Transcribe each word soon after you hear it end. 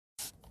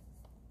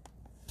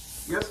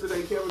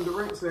Yesterday, Kevin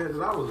Durant said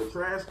that I was a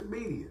trash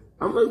comedian.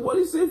 I'm like, what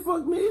he say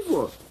fuck me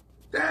for?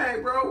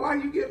 Dang, bro, why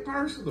you get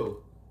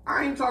personal?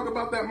 I ain't talking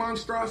about that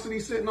monstrosity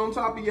sitting on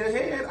top of your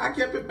head. I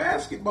kept it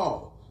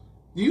basketball.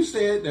 You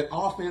said that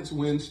offense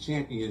wins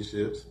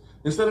championships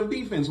instead of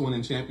defense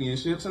winning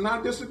championships, and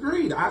I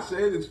disagreed. I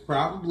said it's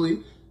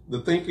probably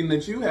the thinking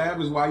that you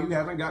have is why you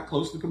haven't got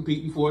close to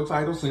competing for a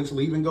title since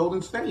leaving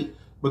Golden State.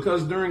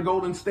 Because during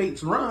Golden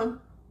State's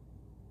run,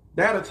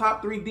 they had a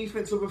top 3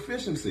 defensive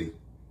efficiency.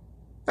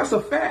 That's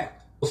a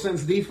fact.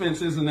 Since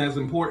defense isn't as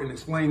important,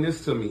 explain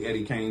this to me,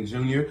 Eddie Kane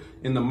Jr.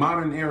 In the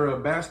modern era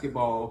of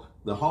basketball,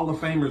 the Hall of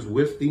Famers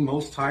with the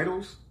most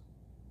titles,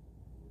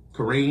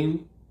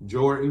 Kareem,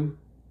 Jordan,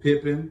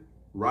 Pippen,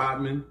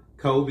 Rodman,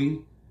 Kobe,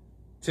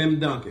 Tim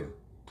Duncan.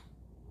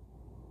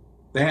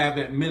 They have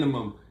at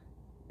minimum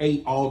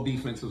 8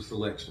 all-defensive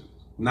selections.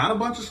 Not a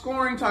bunch of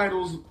scoring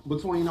titles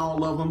between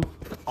all of them.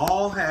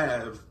 All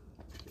have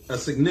a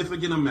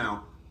significant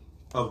amount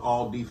of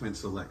all-defense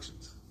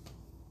selections.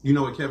 You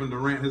know what Kevin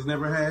Durant has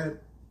never had?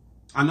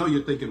 I know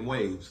you're thinking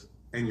waves,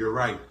 and you're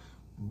right.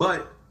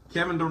 But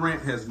Kevin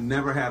Durant has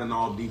never had an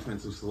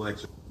all-defensive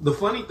selection. The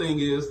funny thing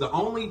is, the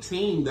only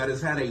team that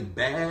has had a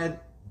bad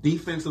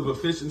defensive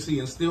efficiency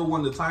and still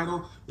won the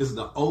title is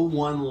the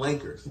 01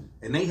 Lakers.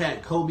 And they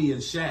had Kobe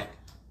and Shaq.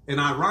 And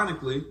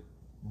ironically,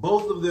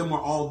 both of them were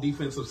all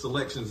defensive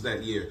selections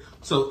that year.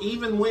 So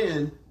even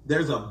when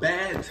there's a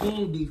bad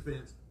team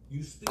defense,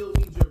 you still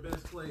need your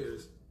best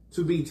players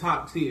to be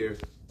top tier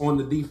on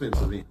the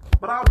defensive end.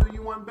 But I'll do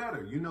you one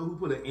better. You know who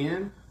put an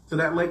end to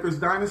that Lakers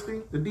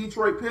dynasty? The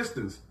Detroit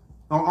Pistons.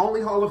 The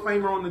only Hall of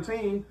Famer on the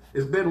team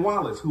is Ben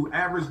Wallace, who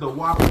averaged a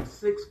whopping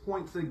 6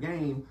 points a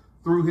game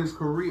through his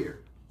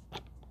career.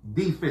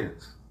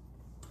 Defense.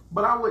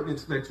 But I wouldn't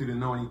expect you to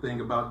know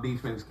anything about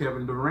defense,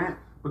 Kevin Durant,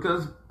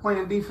 because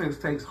playing defense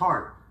takes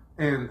heart.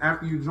 And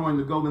after you joined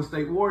the Golden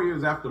State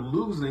Warriors, after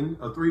losing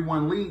a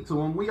 3-1 lead to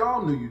them, we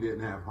all knew you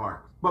didn't have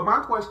heart. But my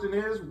question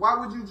is, why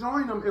would you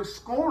join them if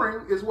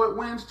scoring is what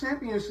wins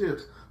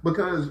championships?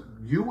 Because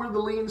you were the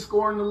leading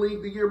scorer in the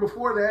league the year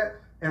before that,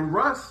 and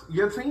Russ,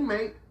 your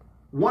teammate,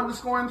 won the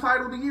scoring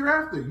title the year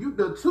after. You,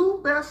 the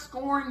 2 best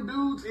scoring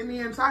dudes in the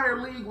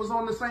entire league was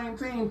on the same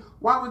team.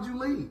 Why would you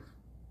leave?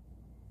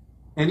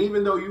 And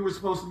even though you were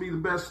supposed to be the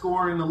best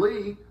scorer in the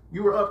league,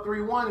 you were up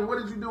 3-1, and what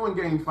did you do in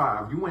Game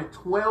 5? You went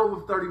 12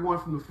 of 31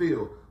 from the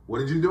field. What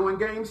did you do in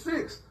Game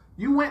 6?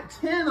 You went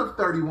 10 of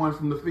 31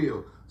 from the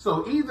field.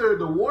 So either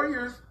the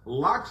Warriors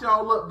locked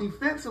y'all up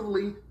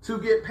defensively to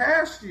get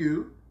past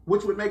you,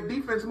 which would make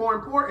defense more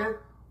important,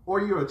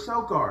 or you're a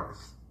choke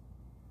artist.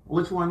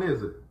 Which one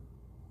is it?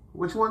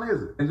 Which one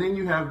is it? And then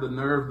you have the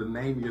nerve to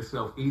name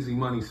yourself Easy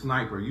Money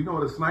Sniper. You know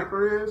what a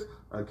sniper is?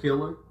 A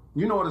killer.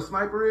 You know what a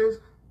sniper is?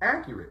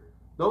 Accurate.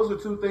 Those are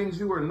 2 things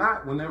you are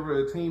not whenever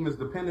a team is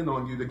dependent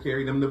on you to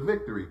carry them to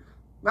victory.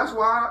 That's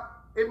why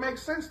it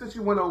makes sense that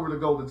you went over to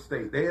Golden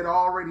State. They had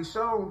already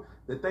shown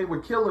that they were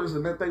killers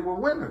and that they were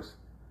winners.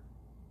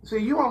 See,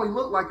 you only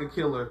look like a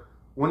killer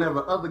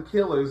whenever other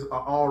killers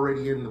are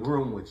already in the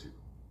room with you.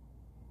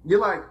 You're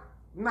like,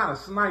 not a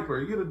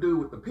sniper, you're the dude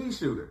with the pea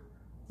shooter.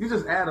 You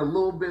just add a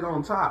little bit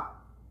on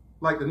top,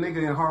 like the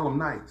nigga in Harlem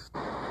Nights.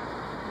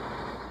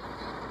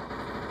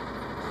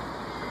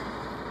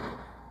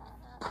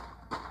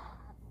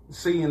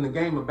 See, in the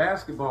game of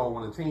basketball,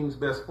 when a team's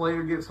best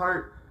player gets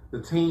hurt,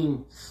 the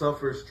team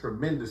suffers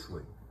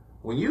tremendously.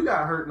 When you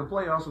got hurt in the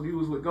playoffs when you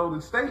was with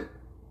Golden State,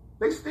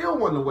 they still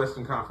won the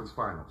Western Conference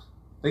Finals.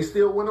 They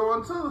still went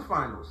on to the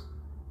finals.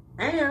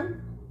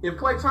 And if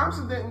Klay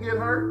Thompson didn't get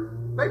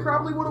hurt, they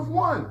probably would have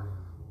won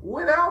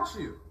without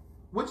you,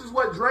 which is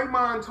what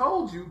Draymond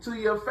told you to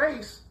your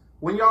face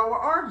when y'all were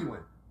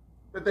arguing,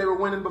 that they were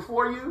winning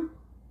before you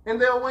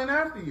and they'll win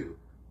after you.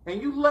 And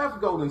you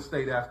left Golden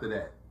State after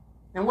that.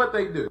 And what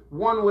they do?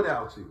 Won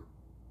without you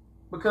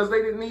because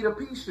they didn't need a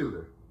pea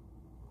shooter.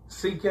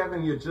 See,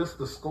 Kevin, you're just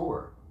a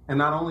scorer. And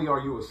not only are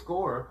you a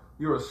scorer,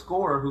 you're a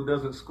scorer who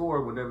doesn't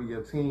score whenever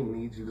your team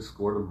needs you to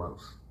score the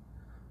most.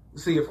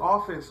 See, if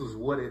offense was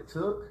what it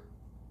took,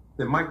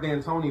 then Mike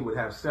D'Antoni would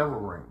have several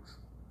rings.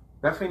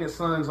 That Phoenix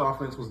Suns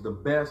offense was the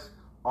best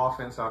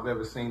offense I've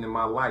ever seen in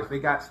my life. They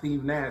got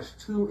Steve Nash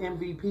 2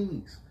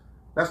 MVPs.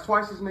 That's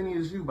twice as many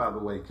as you, by the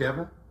way,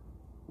 Kevin.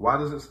 Why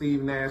doesn't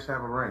Steve Nash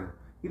have a ring?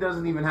 He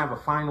doesn't even have a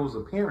finals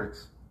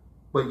appearance.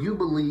 But you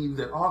believe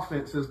that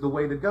offense is the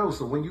way to go.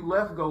 So when you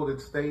left Golden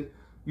State,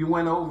 you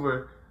went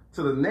over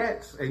to the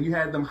Nets and you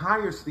had them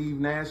hire Steve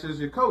Nash as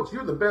your coach.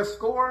 You're the best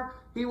scorer.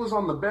 He was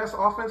on the best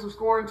offensive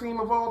scoring team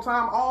of all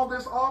time. All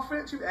this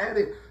offense, you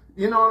added,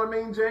 you know what I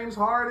mean, James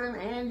Harden,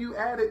 and you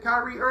added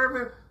Kyrie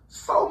Irving.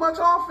 So much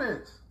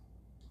offense.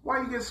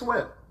 Why you get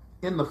swept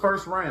in the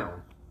first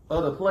round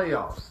of the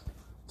playoffs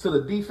to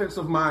the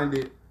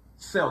defensive-minded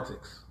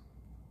Celtics?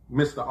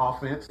 Mr.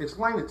 Offense,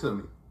 explain it to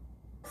me.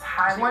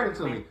 Explain it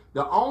to me.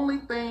 The only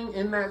thing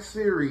in that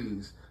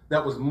series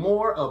that was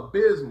more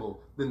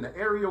abysmal than the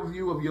aerial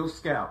view of your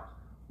scout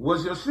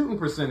was your shooting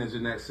percentage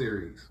in that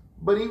series.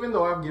 But even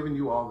though I've given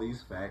you all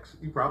these facts,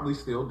 you probably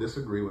still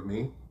disagree with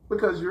me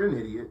because you're an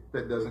idiot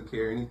that doesn't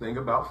care anything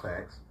about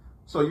facts.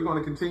 So you're going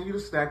to continue to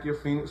stack your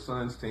Phoenix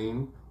Suns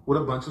team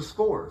with a bunch of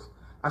scores.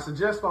 I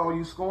suggest all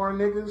you scoring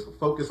niggas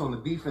focus on the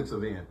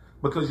defensive end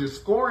because your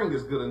scoring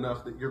is good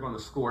enough that you're going to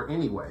score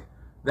anyway.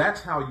 That's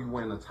how you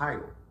win a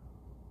title.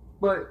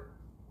 But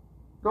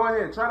go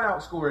ahead, try to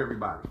outscore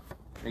everybody.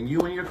 And you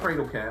and your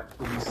cradle caps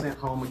will be sent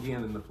home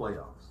again in the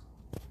playoffs.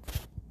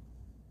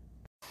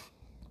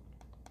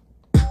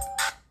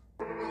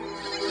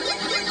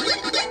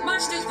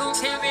 Monsters gon'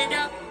 tear it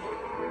up.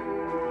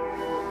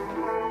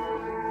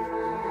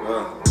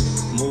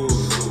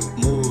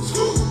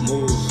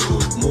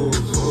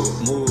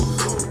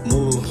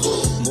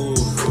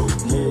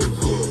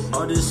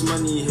 All this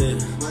money here,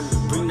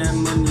 bring that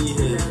money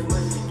here.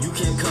 You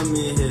can't come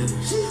in here,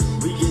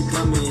 we get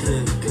dumb in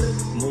here.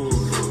 Move.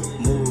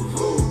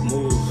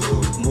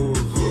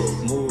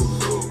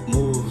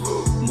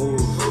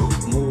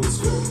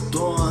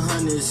 Throwing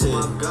hundreds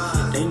here,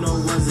 ain't no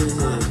ones in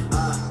here.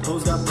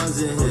 Hoes got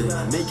buns in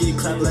here, make it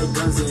clap like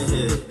guns in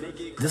here.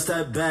 This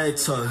that bag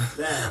talk,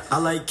 I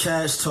like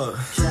cash talk.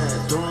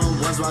 Throwing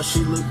ones while she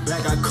look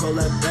back, I call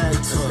that bag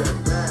talk.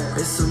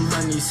 It's some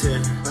honeys here,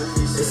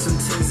 it's some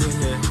tins in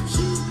here.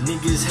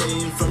 Niggas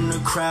hating from the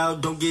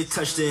crowd, don't get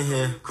touched in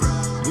here.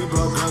 We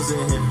brought girls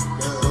in here,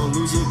 don't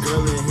lose your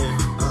girl in here.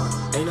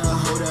 Ain't a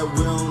hoe that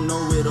we don't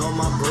know with all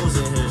my bros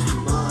in here.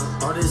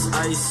 All this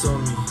ice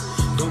on me,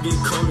 don't get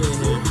cold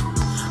in here.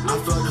 I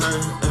fuck her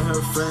and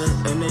her friend,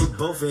 and they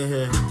both in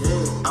here.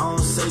 I don't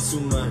say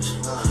too much,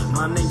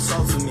 my name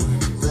talk for me.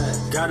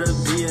 Gotta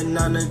be a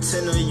 9 or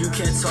 10 or you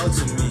can't talk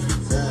to me.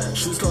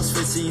 Shoes cost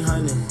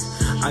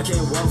 $1,500, I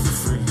can't walk for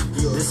free.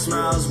 This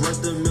smile's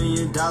worth $1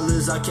 million,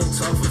 I can't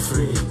talk for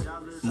free.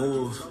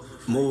 Move.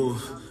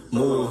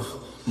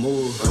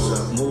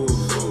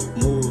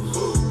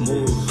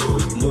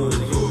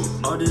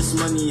 All this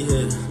money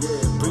here,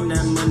 bring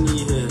that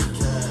money here.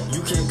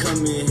 You can't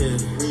come in here,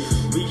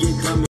 we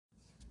get dumb.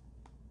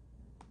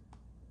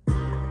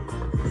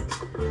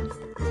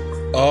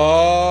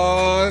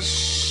 Oh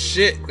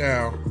shit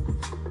now.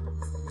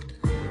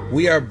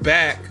 We are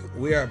back.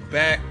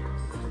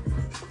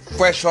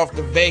 Fresh off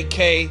the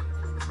vacay.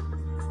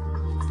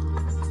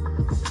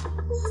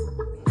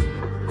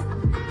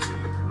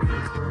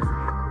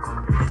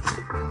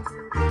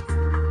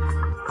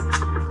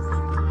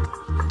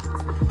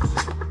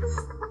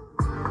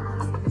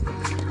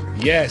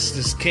 Yes,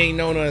 this is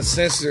Kingknown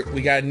Uncensored.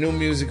 We got new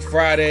music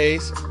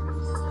Fridays.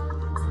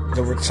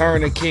 The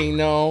return of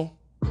Kingknown.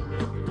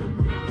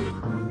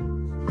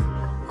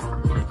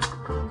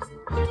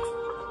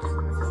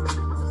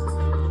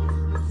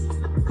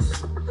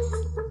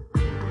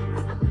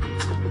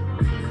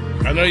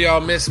 I know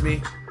y'all miss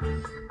me.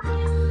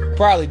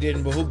 Probably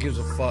didn't, but who gives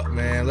a fuck,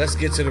 man? Let's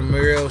get to the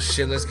real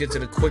shit. Let's get to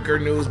the quicker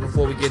news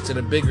before we get to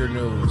the bigger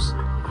news.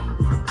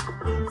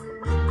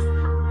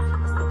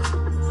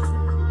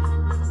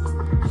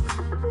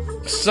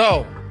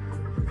 So,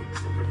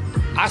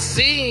 I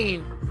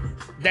seen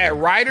that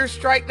writer's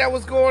strike that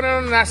was going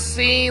on, and I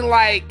seen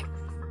like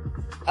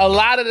a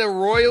lot of the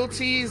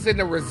royalties and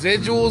the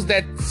residuals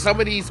that some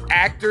of these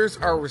actors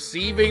are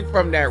receiving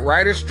from that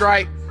writer's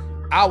strike.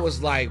 I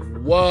was like,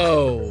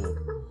 whoa.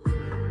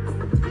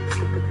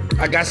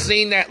 Like, I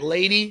seen that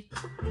lady,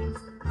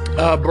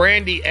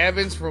 Brandy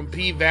Evans from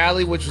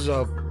P-Valley, which was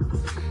a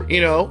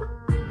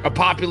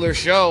popular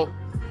show.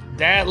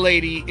 That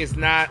lady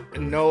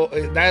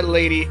that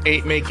lady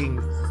ain't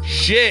making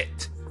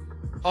shit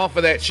off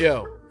of that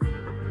show.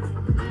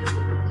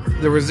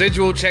 The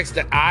residual checks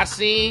that I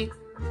seen,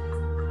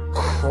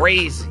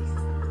 crazy.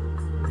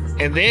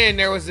 And then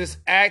there was this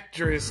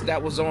actress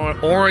that was on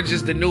Orange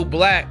is the New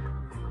Black.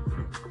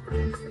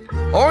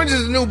 Orange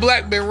is the New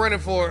Black been running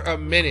for a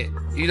minute.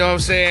 You know what I'm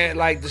saying?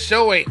 Like, the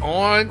show ain't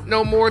on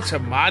no more to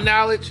my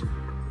knowledge.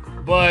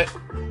 But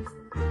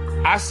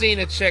I seen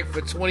a check for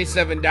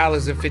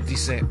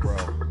 $27.50, bro.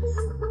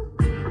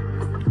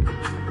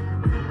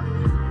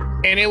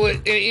 And it was,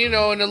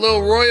 and the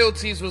little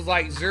royalties was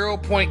like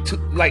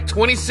 0.2, like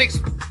 26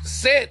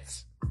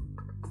 cents.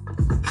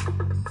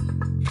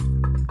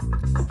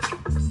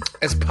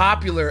 As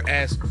popular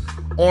as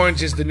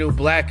Orange is the New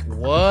Black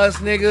was,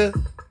 nigga.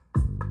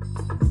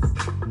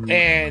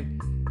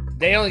 And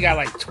they only got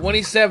like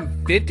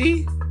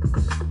 $27.50.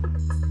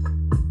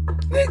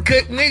 Nigga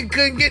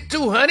couldn't get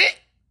 $200.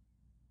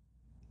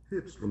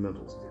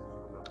 Instrumentals.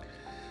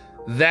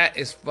 That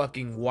is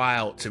fucking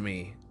wild to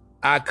me.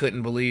 I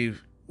couldn't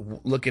believe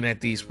looking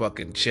at these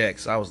fucking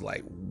checks. I was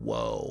like,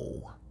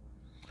 whoa.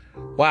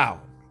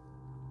 Wow.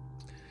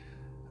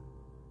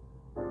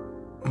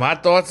 My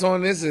thoughts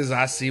on this is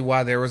I see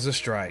why there was a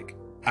strike.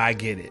 I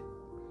get it.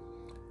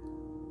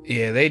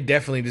 Yeah, they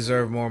definitely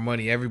deserve more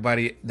money.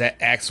 Everybody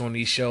that acts on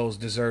these shows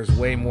deserves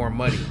way more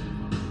money.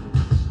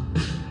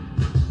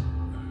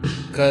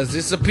 Because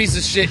it's a piece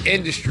of shit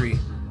industry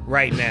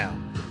right now.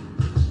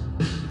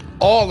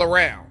 All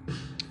around.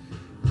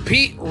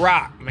 Pete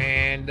Rock,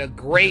 man. The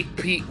great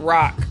Pete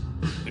Rock.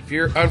 If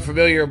you're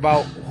unfamiliar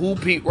about who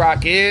Pete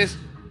Rock is,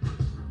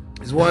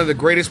 he's one of the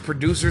greatest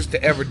producers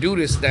to ever do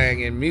this thing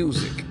in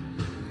music.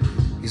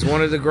 He's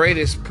one of the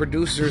greatest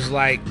producers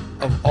like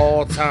of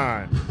all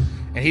time.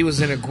 And he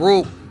was in a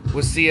group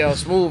with CL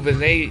Smooth,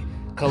 and they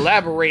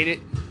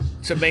collaborated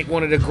to make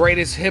one of the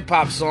greatest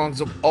hip-hop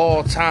songs of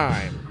all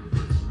time.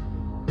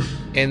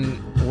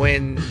 And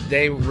when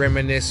they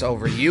reminisce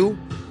over you,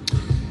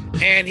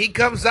 and he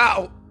comes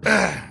out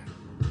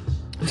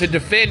to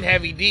defend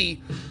Heavy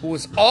D, who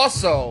was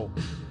also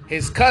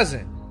his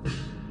cousin,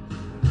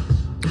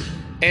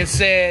 and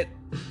said,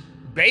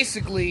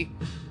 basically,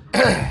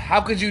 how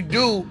could you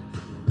do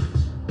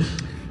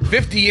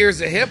 50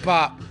 years of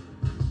hip-hop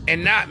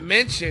and not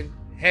mention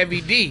Heavy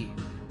D?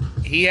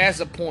 He has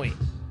a point.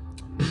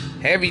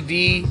 Heavy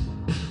D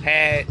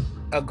had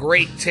a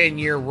great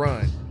 10-year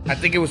run. I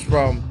think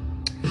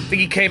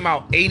he came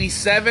out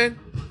 87,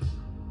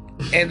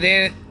 and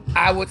then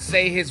I would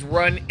say his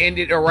run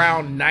ended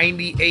around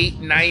 98,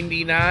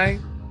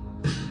 99.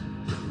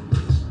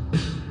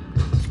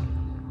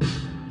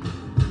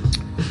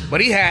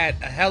 But he had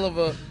a hell of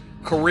a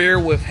career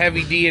with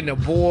Heavy D and the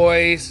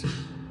Boys,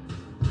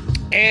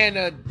 and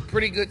a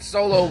pretty good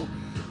solo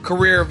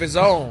career of his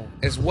own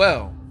as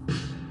well.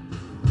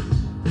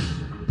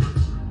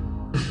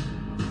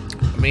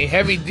 I mean,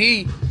 Heavy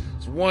D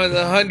is one of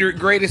the 100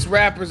 greatest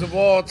rappers of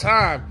all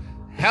time.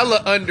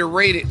 Hella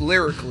underrated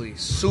lyrically.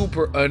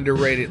 Super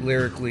underrated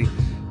lyrically.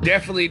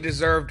 Definitely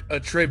deserved a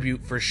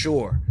tribute for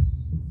sure.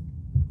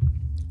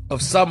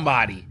 Of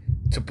somebody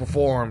to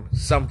perform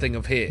something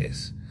of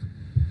his.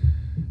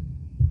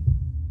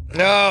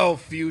 Oh,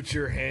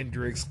 Future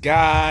Hendrix.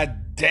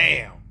 God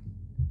damn.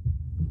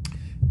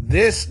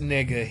 This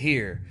nigga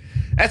here.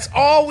 That's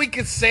all we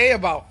could say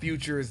about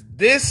Future is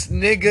this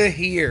nigga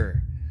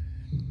here.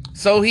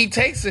 So he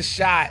takes a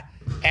shot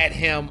at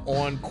him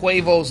on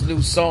Quavo's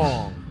new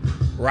song,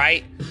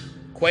 right?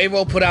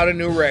 Quavo put out a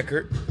new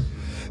record,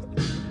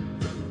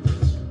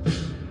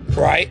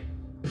 right?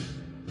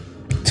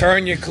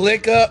 Turn your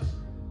click up,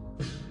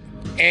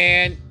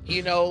 and,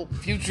 you know,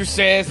 Future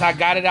says, I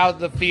got it out of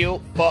the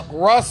field, fuck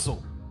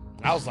Russell.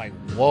 I was like,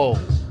 whoa.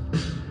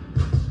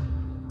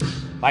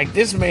 Like,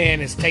 this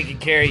man is taking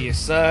care of your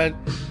son,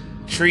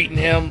 treating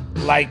him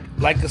like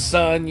a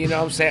son, you know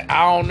what I'm saying?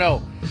 I don't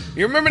know.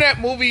 You remember that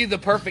movie, The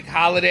Perfect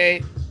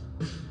Holiday?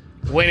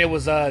 When it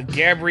was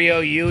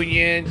Gabrielle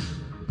Union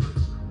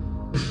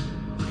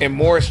and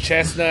Morris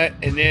Chestnut,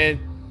 and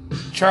then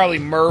Charlie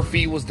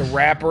Murphy was the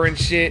rapper and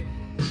shit?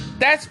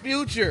 That's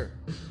Future.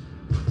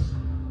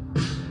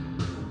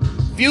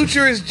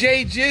 Future is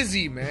Jay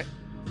Jizzy, man.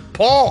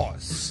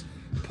 Pause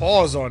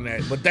on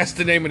that. But that's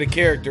the name of the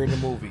character in the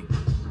movie.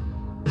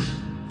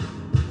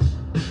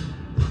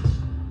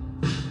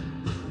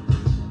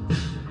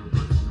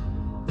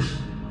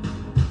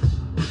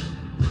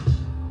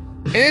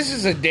 And this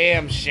is a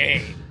damn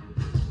shame.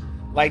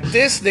 Like,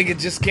 this nigga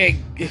just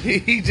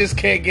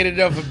can't get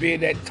enough of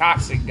being that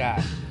toxic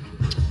guy.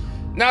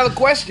 Now the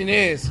question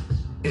is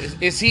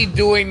he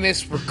doing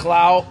this for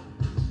clout?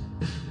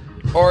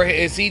 Or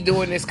is he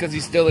doing this because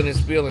he's still in his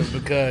feelings?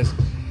 Because,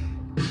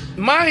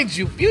 mind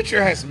you,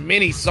 Future has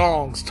many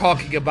songs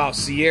talking about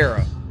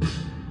Sierra.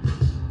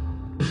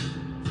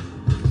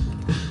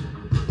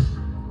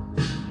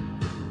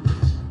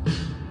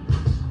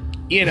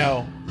 You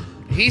know,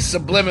 he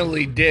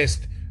subliminally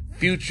dissed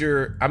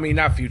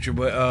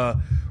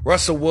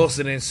Russell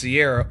Wilson and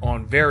Sierra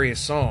on various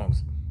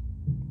songs.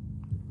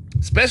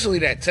 Especially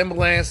that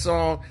Timbaland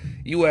song,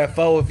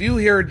 UFO. If you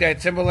heard that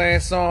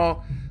Timbaland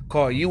song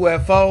called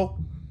UFO,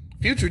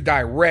 Future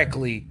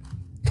directly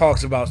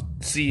talks about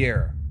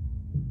Sierra.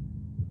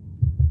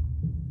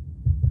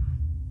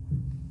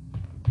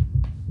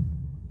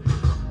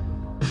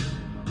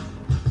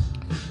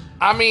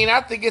 I mean, I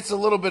think it's a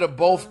little bit of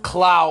both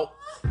clout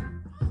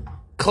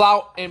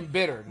and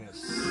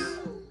bitterness.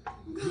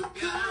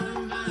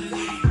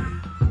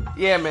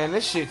 Yeah, man,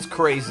 this shit's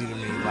crazy to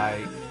me.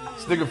 Like,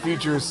 this nigga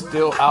Future is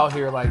still out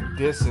here like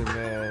dissing,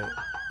 man.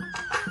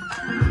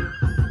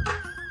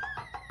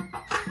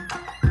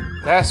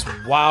 That's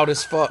wild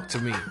as fuck to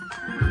me.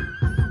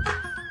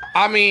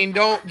 I mean,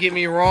 don't get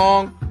me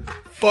wrong.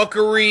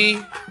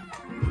 Fuckery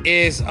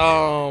is,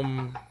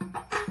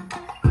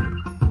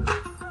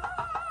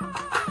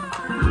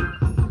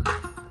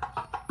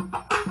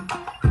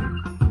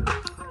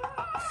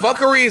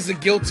 fuckery is a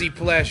guilty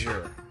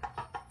pleasure.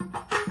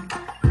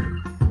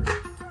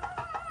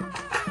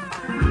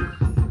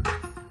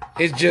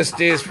 It just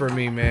is for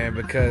me, man,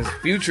 because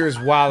Future is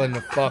wilding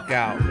the fuck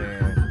out,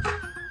 man.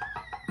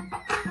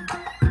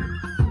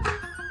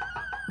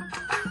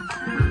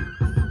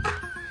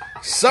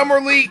 Summer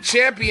League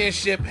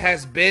Championship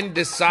has been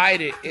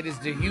decided. It is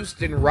the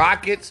Houston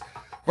Rockets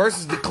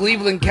versus the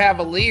Cleveland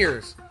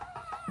Cavaliers.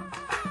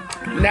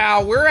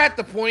 Now, we're at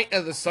the point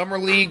of the Summer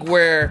League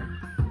where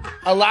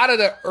a lot of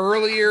the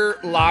earlier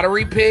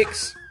lottery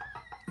picks,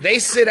 they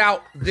sit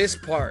out this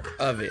part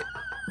of it.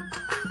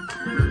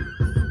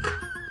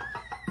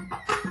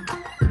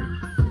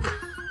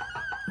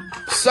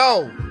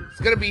 So, it's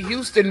going to be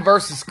Houston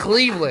versus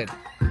Cleveland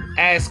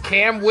as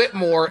Cam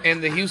Whitmore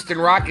and the Houston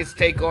Rockets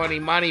take on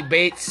Imani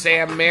Bates,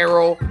 Sam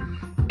Merrill,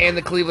 and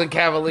the Cleveland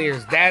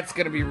Cavaliers. That's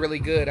going to be really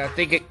good. I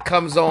think it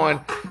comes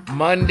on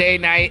Monday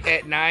night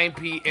at 9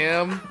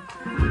 p.m.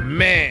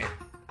 Man,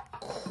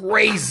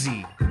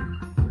 crazy.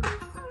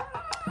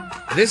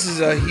 This is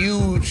a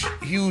huge,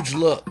 huge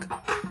look.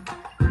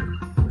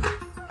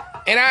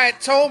 And I had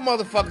told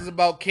motherfuckers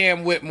about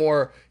Cam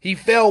Whitmore. He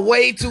fell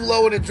way too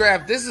low in the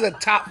draft. This is a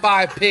top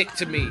 5 pick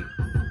to me.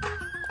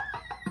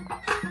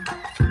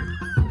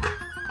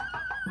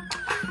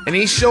 And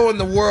he's showing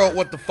the world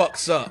what the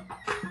fuck's up.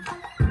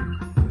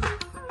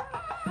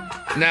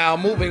 Now,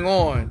 moving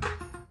on.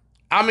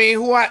 I mean,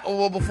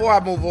 before I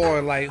move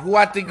on, like, who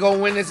I think gonna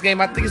win this game,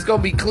 I think it's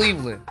gonna be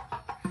Cleveland.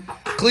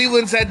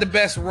 Cleveland's had the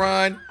best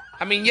run.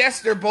 I mean,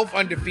 yes, they're both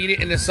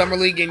undefeated in the Summer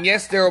League, and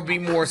yes, there will be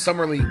more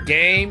Summer League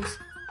games.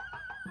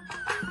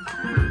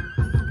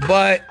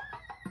 But,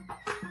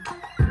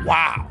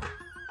 wow.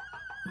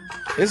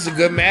 This is a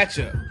good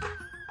matchup.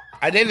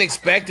 I didn't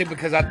expect it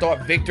because I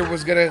thought Victor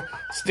was going to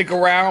stick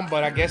around,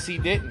 but I guess he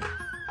didn't.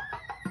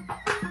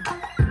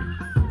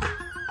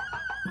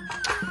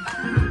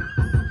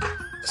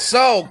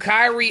 So,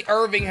 Kyrie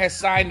Irving has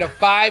signed a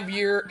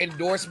 5-year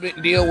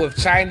endorsement deal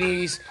with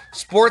Chinese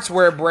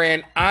sportswear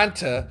brand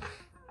Anta,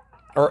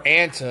 or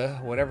Anta,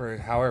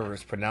 however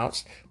it's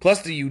pronounced,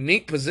 plus the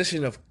unique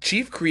position of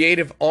Chief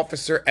Creative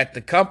Officer at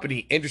the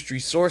company. Industry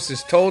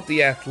sources told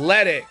The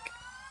Athletic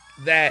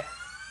that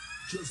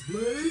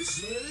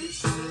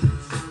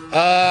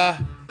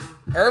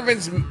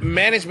Irvin's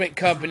management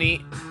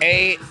company,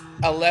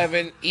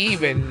 A11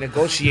 Even,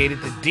 negotiated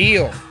the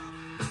deal.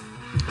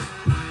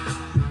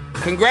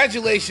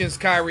 Congratulations,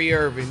 Kyrie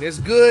Irving. It's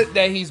good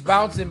that he's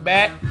bouncing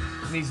back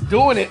and he's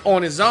doing it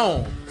on his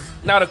own.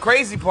 Now, the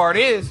crazy part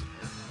is,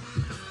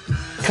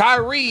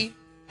 Kyrie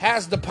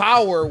has the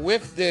power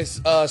with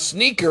this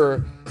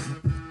sneaker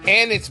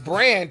and its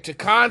brand to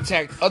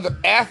contact other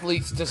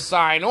athletes to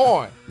sign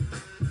on,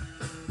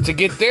 to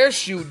get their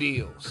shoe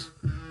deals.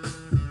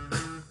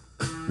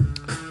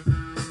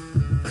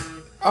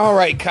 All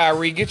right,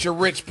 Kyrie, get your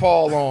Rich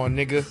Paul on,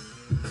 nigga.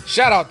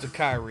 Shout out to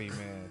Kyrie, man.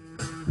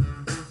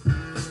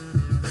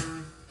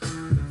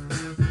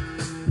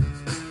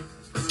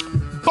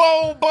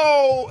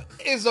 Bobo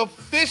is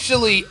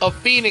officially a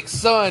Phoenix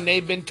Sun.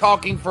 They've been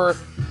talking for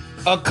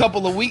a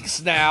couple of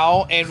weeks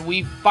now, and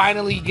we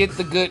finally get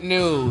the good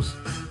news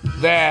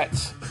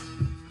that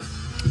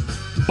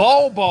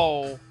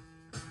Bobo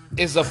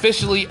is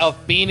officially a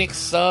Phoenix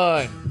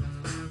Sun.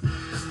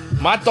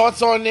 My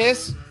thoughts on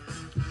this?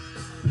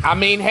 I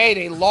mean, hey,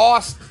 they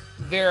lost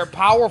their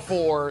power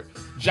forward,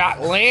 Jock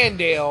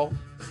Landale,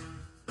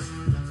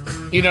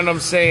 you know what I'm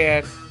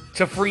saying,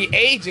 to free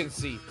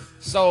agency.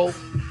 So,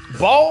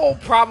 Bo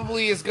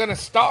probably is going to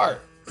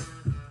start.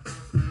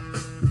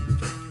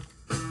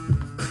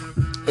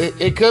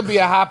 It could be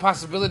a high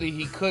possibility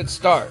he could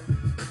start.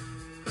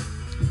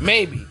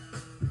 Maybe.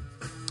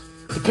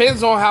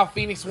 Depends on how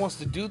Phoenix wants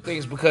to do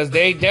things, because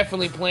they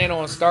definitely plan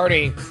on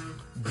starting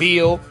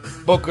Beal,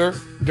 Booker,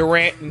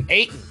 Durant, and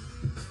Ayton.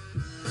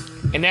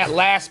 And that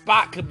last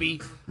spot could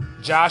be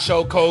Josh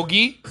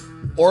Okogie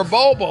or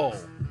Bobo.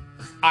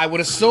 I would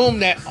assume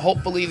that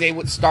hopefully they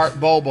would start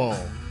Bobo.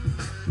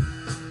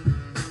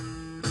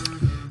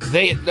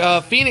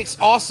 Phoenix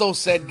also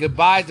said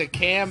goodbye to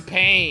Cam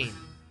Payne.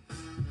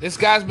 This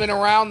guy's been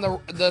around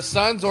the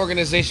Suns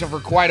organization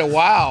for quite a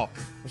while.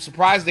 I'm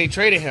surprised they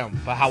traded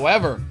him. But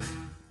however,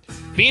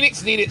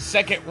 Phoenix needed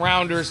second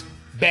rounders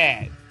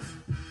bad.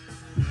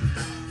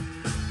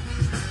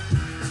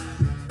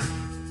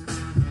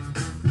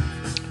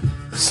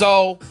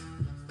 So,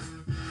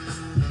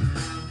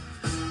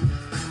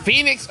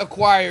 Phoenix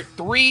acquired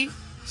 3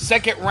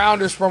 second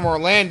rounders from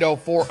Orlando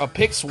for a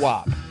pick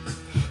swap.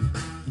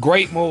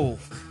 Great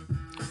move.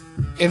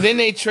 And then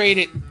they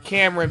traded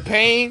Cameron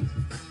Payne,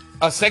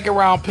 a second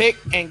round pick,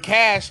 and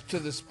cash to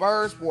the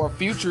Spurs for a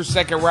future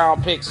second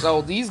round pick.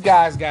 So these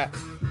guys got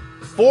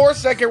 4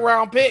 second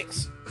round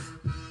picks.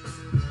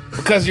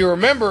 Because you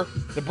remember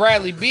the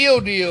Bradley Beal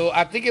deal,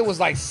 I think it was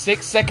like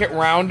 6 second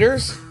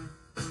rounders.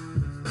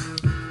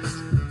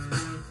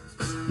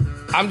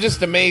 I'm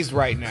just amazed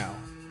right now.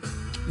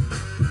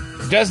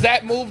 Does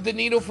that move the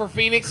needle for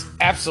Phoenix?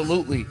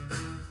 Absolutely.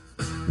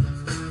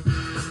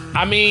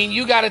 I mean,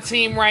 you got a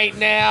team right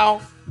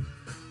now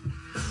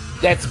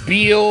that's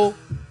Beal,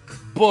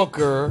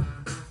 Booker.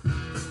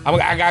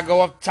 I got to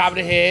go off the top of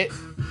the head.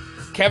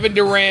 Kevin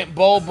Durant,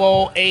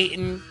 Bobo,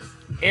 Ayton,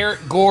 Eric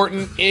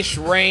Gordon, Ish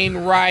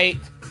Wainwright.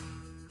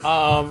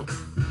 I'm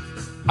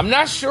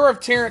not sure if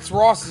Terrence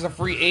Ross is a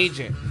free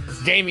agent.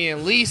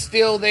 Damian Lee's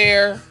still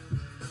there.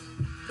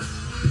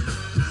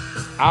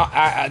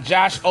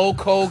 Josh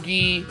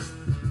Okogie.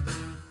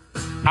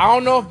 I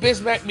don't know if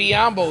Bismack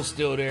Biyombo's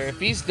still there. If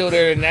he's still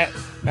there, then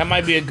that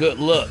might be a good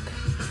look.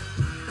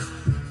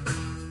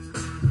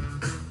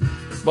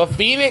 But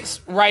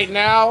Phoenix right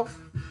now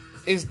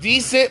is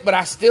decent, but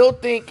I still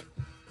think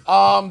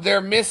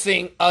they're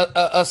missing a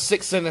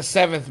 6th and a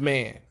 7th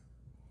man.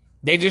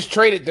 They just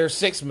traded their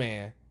 6th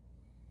man.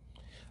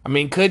 I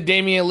mean, could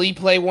Damian Lee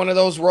play one of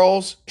those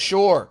roles?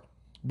 Sure.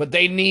 But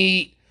they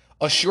need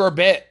a sure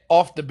bet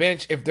off the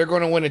bench if they're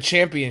going to win a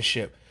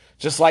championship.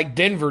 Just like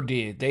Denver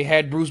did. They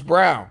had Bruce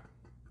Brown.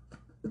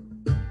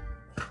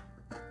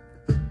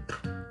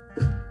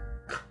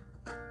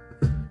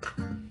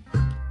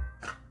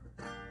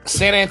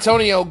 San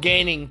Antonio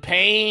gaining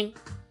pain.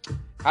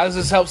 How does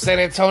this help San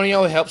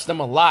Antonio? It helps them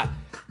a lot.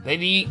 They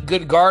need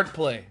good guard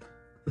play.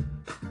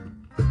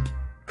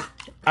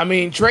 I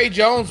mean, Trey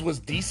Jones was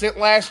decent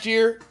last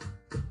year,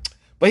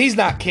 but he's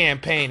not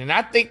campaign. And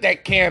I think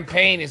that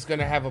campaign is going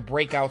to have a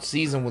breakout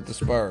season with the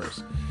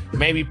Spurs.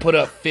 Maybe put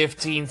up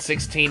 15,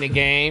 16 a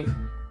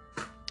game.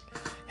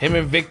 Him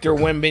and Victor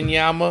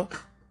Wembanyama,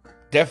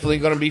 definitely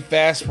going to be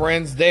fast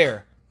friends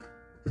there.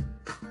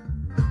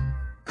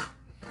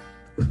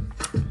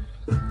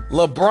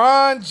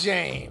 LeBron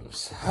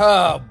James.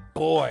 Oh,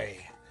 boy.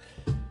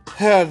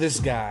 This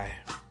guy.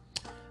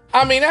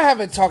 I mean, I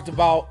haven't talked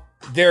about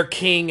their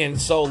king in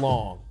so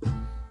long.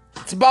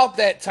 It's about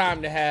that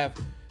time to have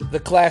the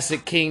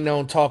classic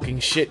Kingknown talking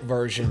shit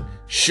version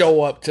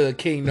show up to the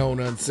Kingknown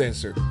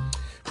Uncensored.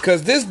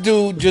 Because this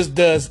dude just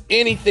does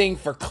anything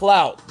for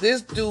clout.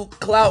 This dude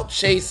clout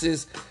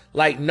chases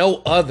like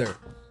no other.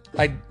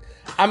 Like,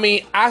 I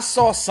mean, I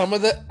saw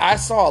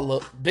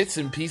bits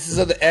and pieces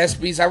of the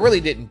ESPYs. I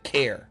really didn't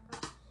care.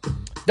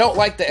 Don't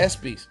like the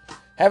ESPYs.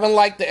 Haven't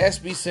liked the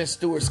ESPYs since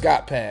Stuart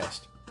Scott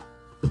passed.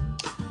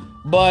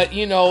 But,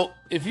 you know,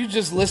 if you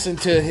just listen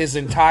to his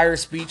entire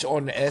speech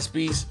on the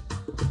ESPYs,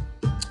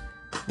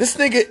 this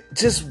nigga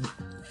just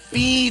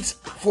feeds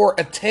for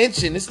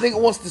attention. This nigga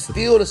wants to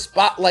steal the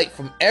spotlight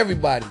from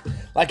everybody.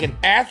 Like an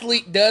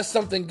athlete does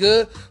something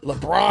good,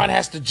 LeBron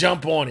has to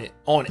jump on it,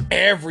 on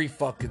every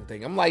fucking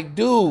thing. I'm like,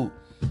 dude,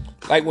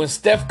 like when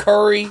Steph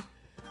Curry,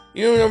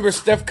 you remember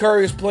Steph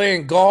Curry was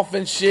playing golf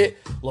and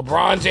shit?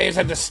 LeBron James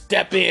had to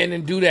step in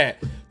and do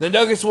that. The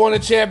Nuggets won a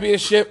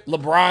championship.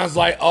 LeBron's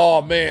like,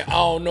 oh man, I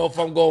don't know if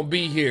I'm going to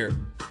be here.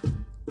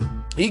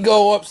 He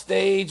go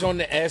upstage on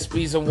the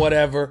ESPYs and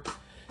whatever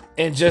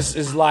and just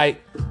is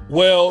like,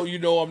 well, you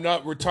know, I'm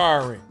not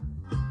retiring.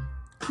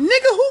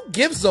 Nigga, who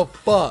gives a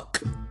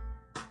fuck?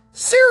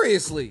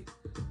 Seriously.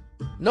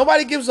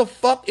 Nobody gives a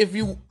fuck if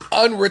you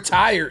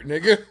unretired,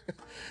 nigga.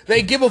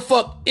 They give a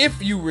fuck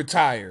if you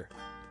retire.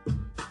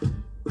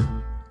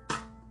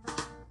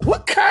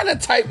 What kind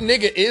of type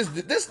nigga is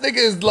this? This nigga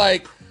is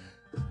like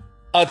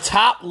a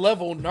top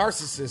level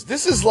narcissist.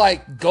 This is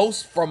like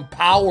Ghost from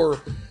Power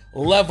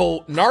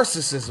level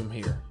narcissism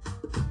here.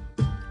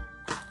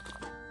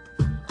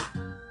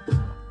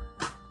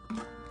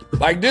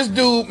 Like this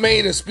dude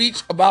made a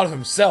speech about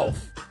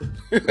himself.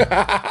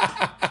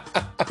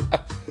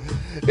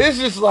 It's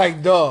just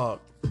like, dog.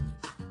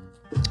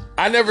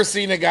 I never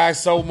seen a guy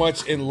so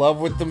much in love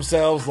with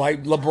themselves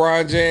like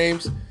LeBron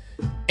James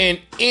in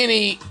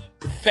any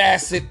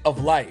facet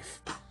of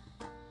life.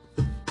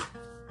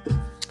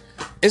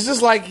 It's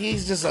just like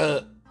he's just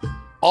a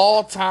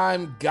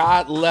all-time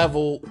God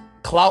level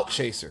clout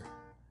chaser.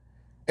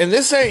 And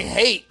this ain't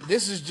hate.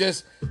 This is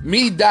just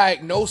me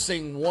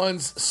diagnosing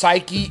one's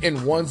psyche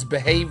and one's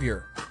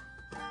behavior.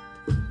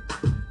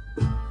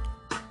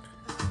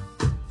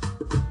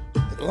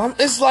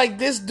 It's like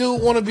this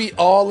dude want to be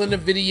all in the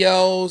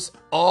videos,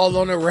 all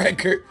on the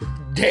record,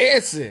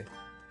 dancing.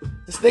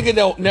 This nigga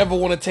don't never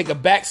want to take a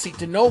backseat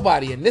to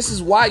nobody. And this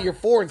is why you're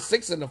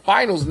 4-6 in the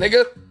finals,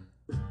 nigga.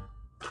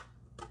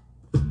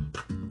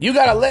 You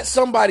gotta let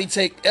somebody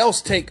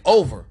else take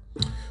over.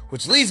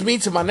 Which leads me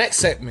to my next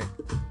segment.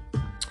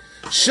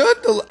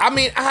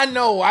 I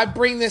know I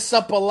bring this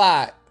up a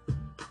lot.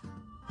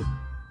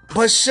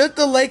 But should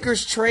the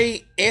Lakers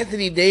trade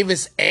Anthony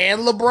Davis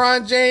and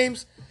LeBron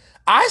James?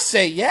 I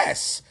say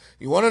yes.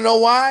 You want to know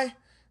why?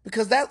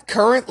 Because that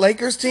current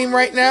Lakers team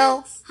right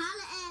now,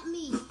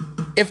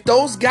 if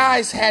those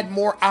guys had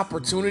more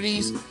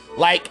opportunities,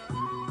 like,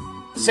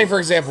 say for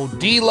example,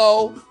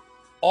 D'Lo,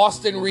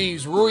 Austin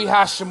Reeves, Rui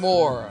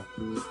Hachimura,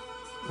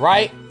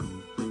 right?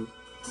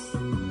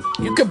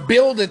 You could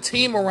build a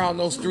team around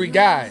those three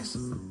guys.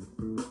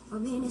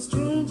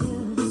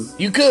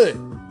 You could.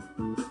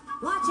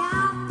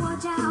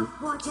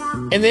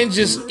 And then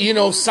just,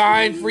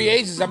 sign free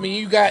agents. I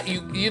mean,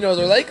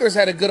 the Lakers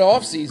had a good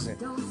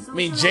offseason. I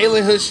mean,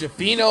 Jalen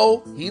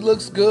Hood-Schifino, he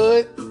looks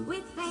good.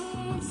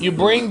 You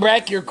bring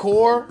back your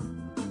core.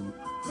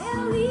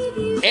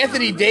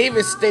 Anthony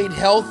Davis stayed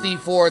healthy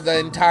for the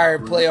entire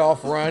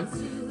playoff run,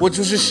 which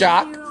was a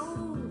shock.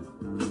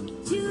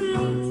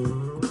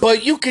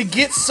 But you could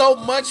get so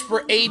much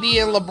for AD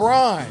and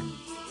LeBron.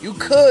 You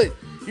could.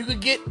 You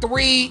could get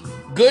 3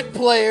 good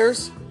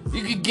players.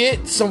 You could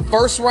get some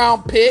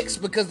first-round picks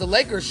because the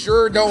Lakers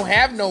sure don't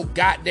have no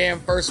goddamn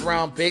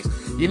first-round picks.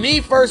 You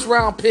need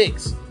first-round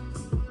picks.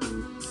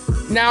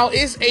 Now,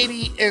 is AD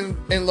and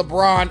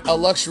LeBron a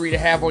luxury to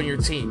have on your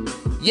team?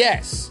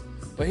 Yes.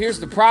 But here's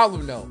the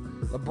problem, though.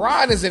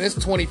 LeBron is in his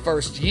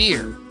 21st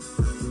year.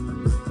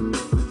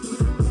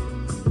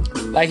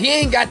 Like, he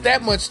ain't got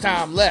that much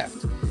time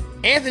left.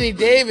 Anthony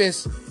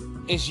Davis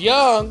is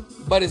young,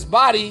 but his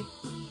body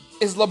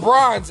is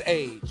LeBron's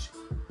age.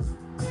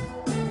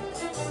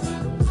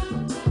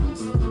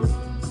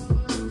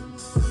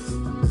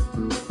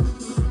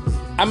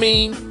 I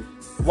mean,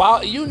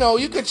 while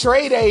you could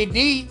trade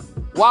AD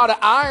while the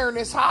iron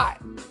is hot.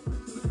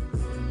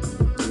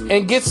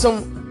 and get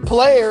some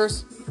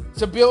players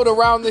to build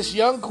around this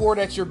young core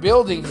that you're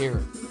building here.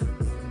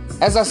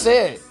 As I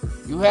said,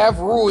 you have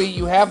Rui,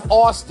 you have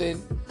Austin,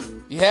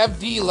 you have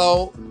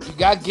D'Lo, you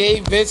got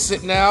Gabe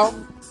Vincent now.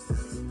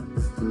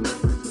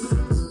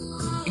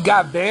 You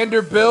got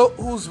Vanderbilt,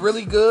 who's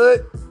really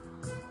good.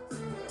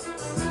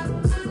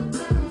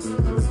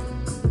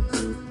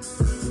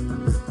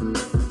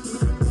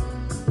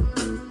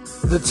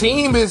 The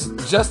team is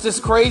just as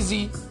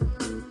crazy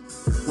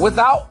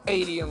without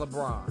AD and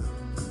LeBron.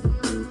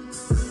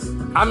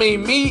 I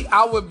mean,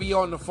 I would be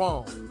on the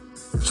phone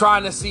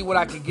trying to see what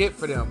I could get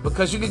for them,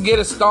 because you can get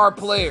a star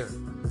player.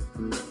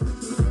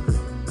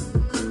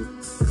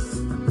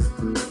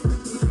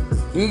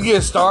 You can get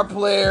a star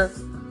player,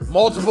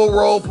 multiple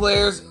role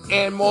players,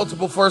 and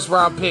multiple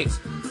first-round picks.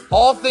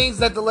 All things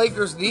that the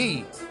Lakers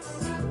need.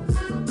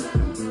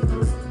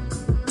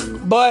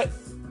 But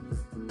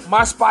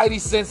my spidey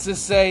senses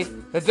say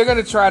that they're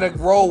going to try to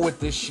roll with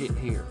this shit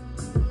here.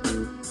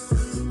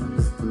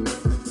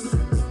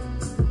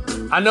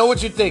 I know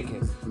what you're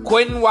thinking.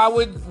 Quentin,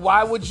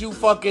 why would you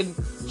fucking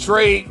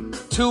trade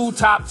 2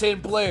 top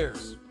 10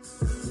 players?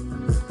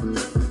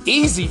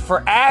 Easy,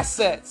 for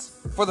assets,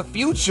 for the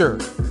future.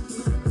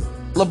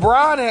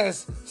 LeBron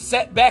has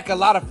set back a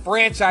lot of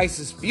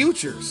franchises'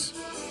 futures.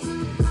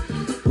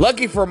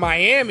 Lucky for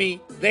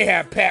Miami, they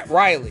have Pat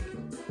Riley.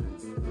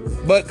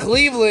 But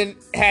Cleveland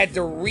had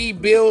to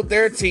rebuild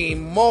their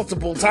team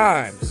multiple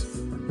times.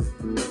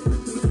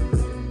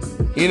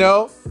 You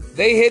know,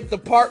 they hit the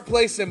Park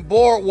Place and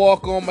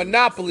Boardwalk on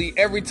Monopoly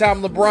every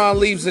time LeBron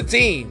leaves the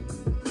team.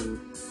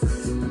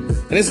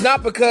 And it's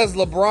not because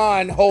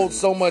LeBron holds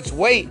so much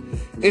weight.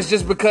 It's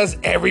just because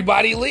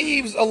everybody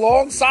leaves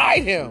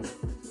alongside him.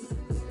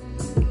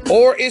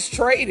 Or is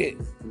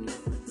traded.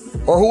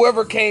 Or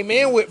whoever came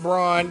in with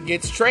Bron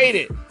gets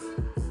traded.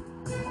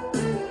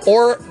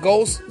 Or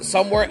goes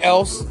somewhere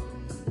else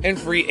in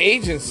free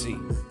agency.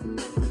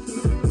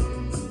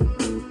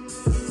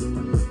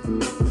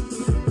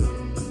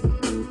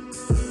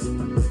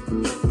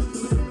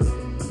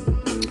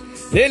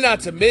 Then not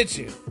to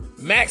mention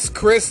Max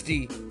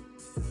Christie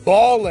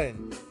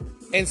balling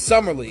in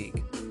Summer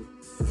League.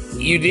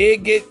 You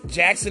did get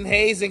Jackson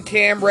Hayes and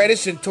Cam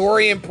Reddish and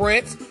Taurean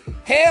Prince.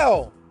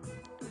 Hell,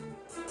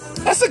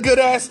 that's a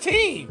good-ass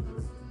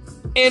team,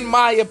 in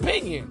my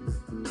opinion.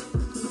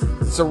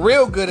 It's a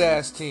real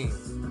good-ass team.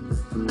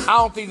 I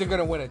don't think they're going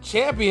to win a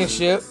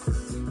championship,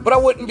 but I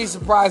wouldn't be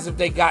surprised if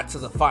they got to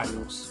the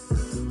finals.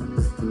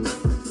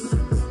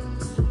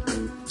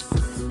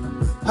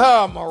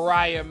 Oh,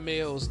 Mariah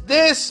Mills.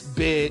 This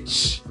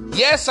bitch.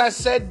 Yes, I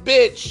said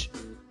bitch.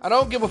 I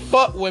don't give a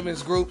fuck,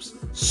 women's groups.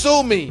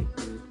 Sue me.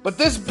 But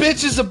this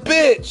bitch is a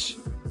bitch.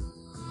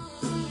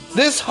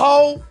 This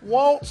hoe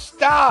won't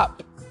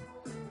stop.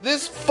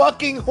 This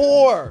fucking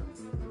whore.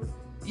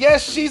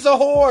 Yes, she's a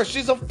whore.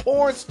 She's a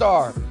porn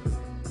star.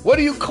 What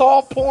do you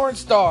call porn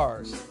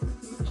stars?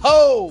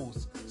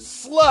 Hoes,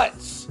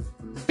 sluts,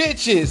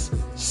 bitches,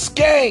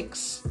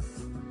 skanks,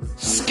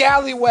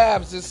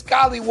 scallywags, and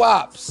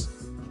scallywops.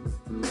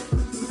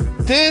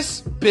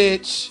 This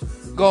bitch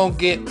gonna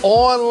get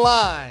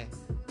online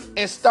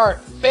and start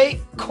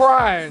fake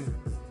crying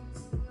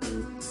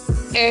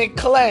and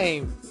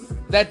claim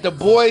that the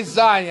boy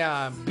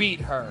Zion beat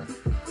her.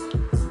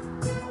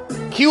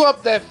 Cue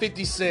up that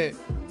 50 Cent.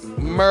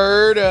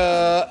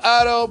 Murder.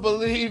 I don't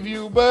believe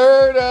you,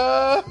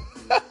 murder.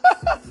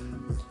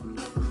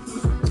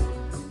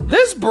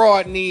 This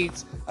broad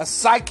needs a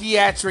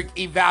psychiatric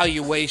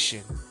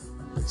evaluation.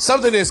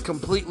 Something is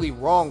completely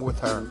wrong with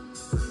her.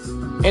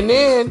 And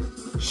then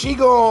she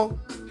gonna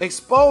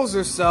expose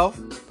herself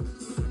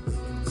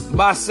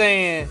by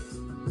saying,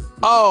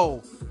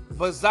 oh,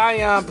 but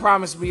Zion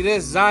promised me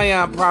this,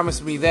 Zion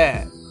promised me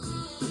that.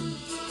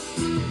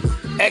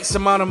 X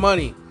amount of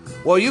money.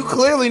 Well, you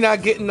clearly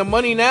not getting the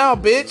money now,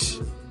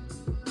 bitch.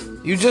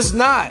 You just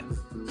not.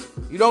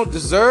 You don't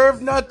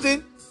deserve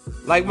nothing.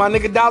 Like my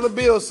nigga Dollar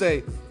Bill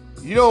say,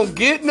 you don't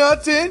get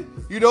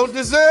nothing, you don't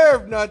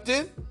deserve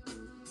nothing.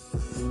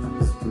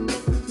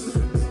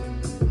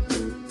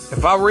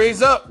 If I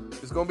raise up,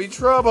 it's gonna be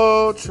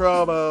trouble,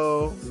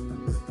 trouble.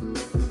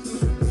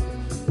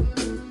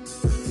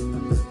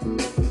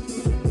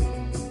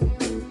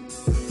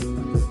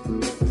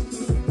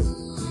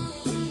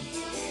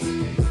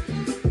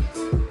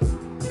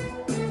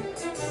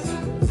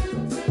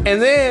 And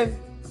then,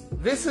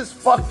 this has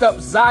fucked up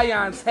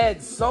Zion's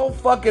head so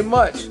fucking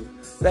much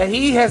that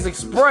he has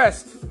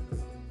expressed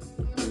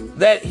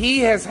that he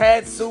has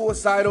had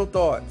suicidal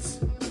thoughts.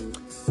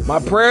 My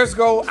prayers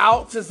go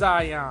out to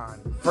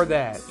Zion for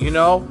that, you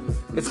know?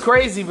 It's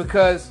crazy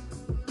because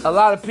a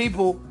lot of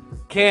people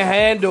can't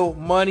handle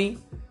money,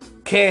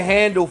 can't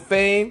handle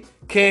fame,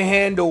 can't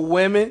handle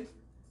women.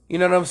 You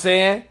know what I'm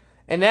saying?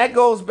 And that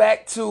goes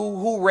back to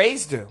who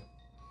raised him.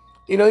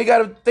 You know, you got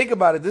to think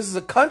about it. This is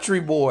a country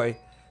boy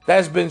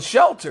that's been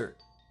sheltered.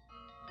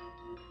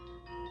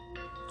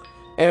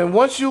 And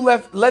once you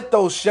let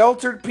those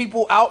sheltered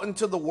people out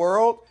into the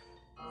world,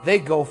 they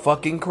go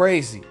fucking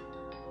crazy.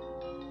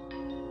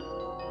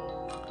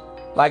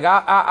 Like,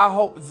 I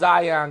hope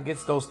Zion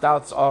gets those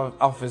thoughts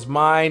off his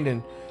mind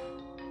and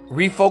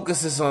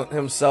refocuses on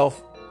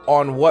himself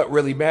on what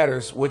really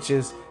matters, which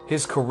is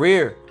his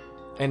career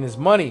and his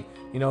money.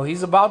 You know,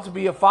 he's about to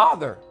be a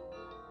father.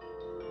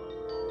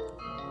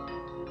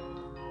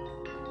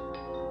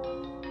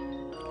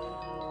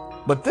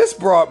 But this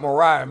broad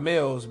Mariah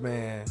Mills,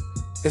 man,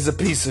 is a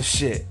piece of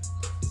shit.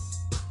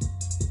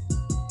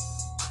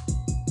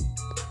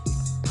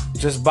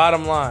 Just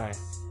bottom line.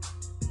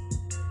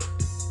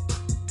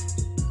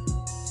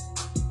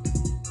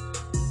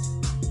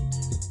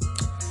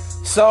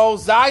 So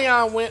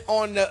Zion went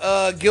on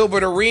the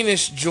Gilbert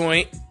Arenas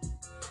joint.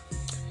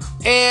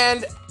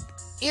 And,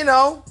 you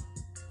know,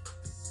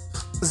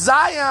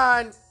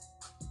 Zion,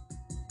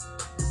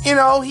 you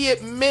know, he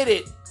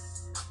admitted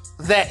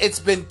that it's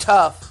been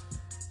tough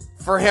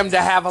for him to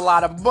have a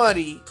lot of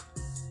money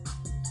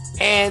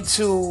and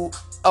to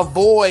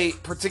avoid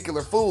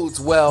particular foods.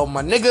 Well,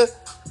 my nigga,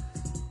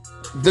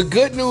 the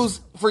good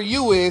news for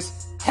you is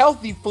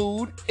healthy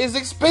food is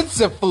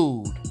expensive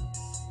food.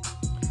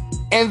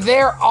 And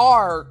there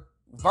are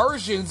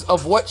versions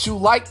of what you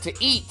like to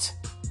eat.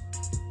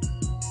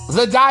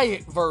 The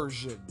diet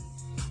version.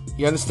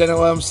 You understand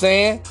what I'm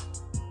saying?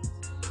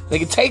 They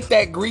can take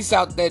that grease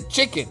out that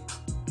chicken.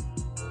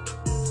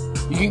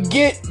 You can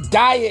get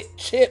diet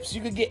chips.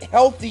 You can get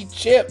healthy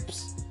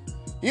chips.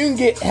 You can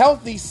get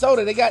healthy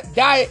soda. They got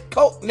Diet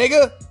Coke,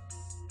 nigga.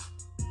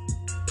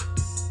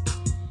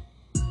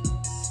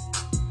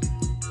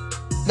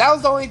 That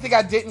was the only thing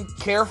I didn't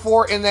care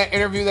for in that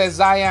interview that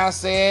Zion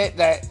said,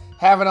 that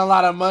having a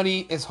lot of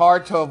money is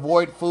hard to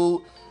avoid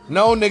food.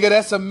 No, nigga,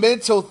 that's a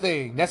mental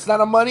thing. That's not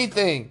a money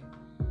thing.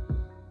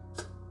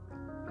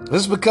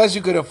 This is because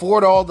you could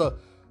afford all the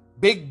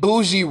big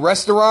bougie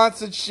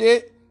restaurants and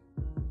shit.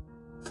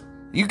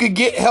 You could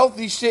get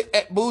healthy shit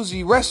at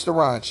bougie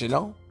restaurants, you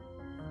know.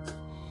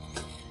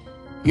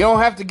 You don't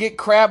have to get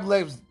crab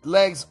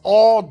legs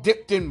all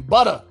dipped in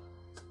butter.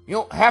 You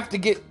don't have to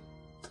get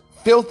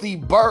filthy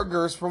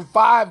burgers from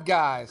Five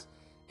Guys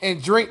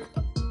and drink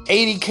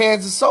 80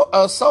 cans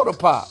of soda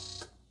pop.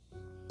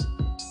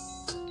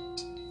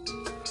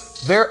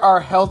 There are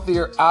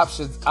healthier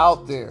options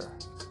out there.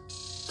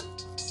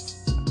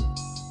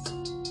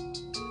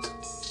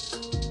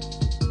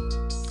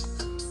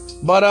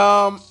 But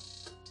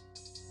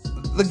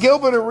the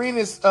Gilbert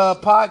Arenas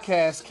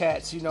podcast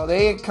cats, you know,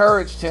 they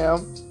encouraged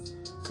him.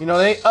 You know,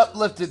 they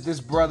uplifted this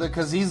brother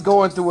because he's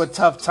going through a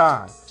tough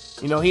time.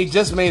 You know, he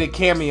just made a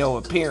cameo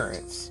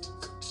appearance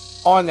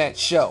on that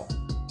show.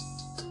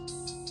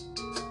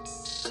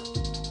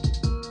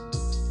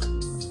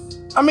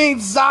 I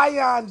mean,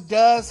 Zion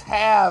does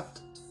have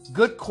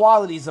good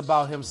qualities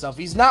about himself.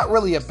 He's not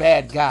really a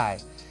bad guy.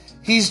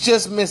 He's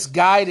just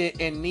misguided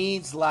and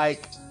needs,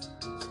 like,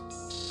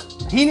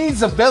 he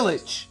needs a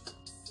village.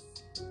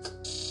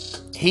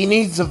 He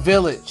needs a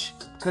village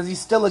because he's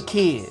still a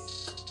kid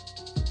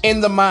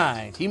in the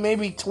mind. He may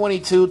be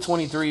 22,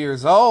 23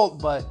 years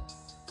old, but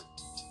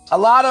a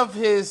lot of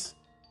his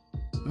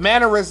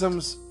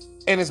mannerisms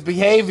and his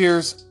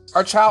behaviors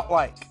are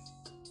childlike.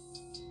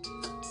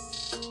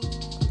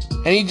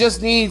 And he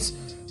just needs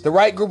the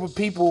right group of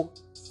people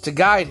to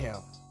guide him.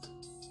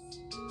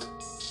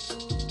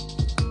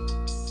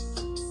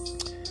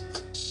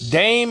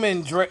 Dame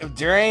and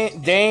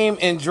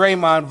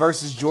Draymond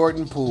versus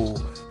Jordan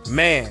Poole.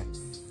 Man,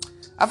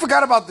 I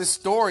forgot about this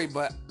story,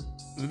 but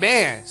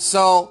man,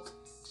 so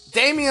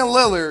Damian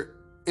Lillard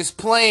is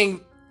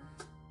playing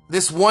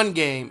this one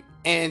game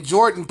and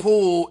Jordan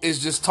Poole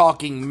is just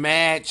talking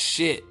mad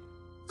shit.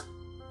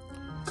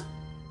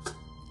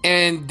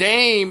 And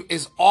Dame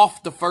is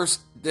off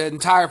the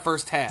entire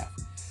first half.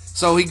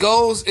 So he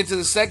goes into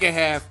the second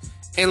half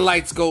and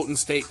lights Golden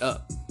State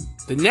up.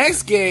 The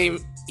next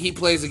game he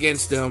plays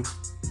against them,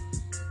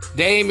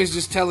 Dame is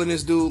just telling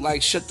this dude,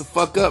 like, shut the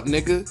fuck up,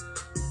 nigga.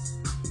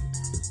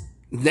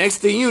 Next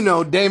thing you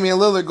know, Damian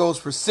Lillard goes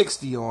for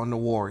 60 on the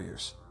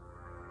Warriors.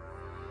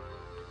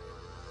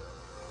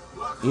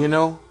 You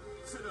know?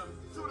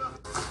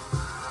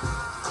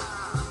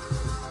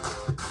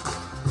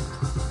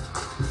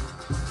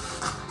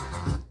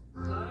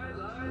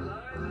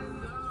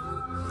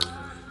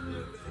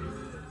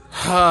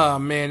 Ah,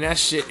 man, that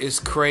shit is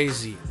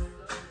crazy.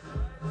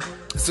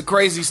 It's a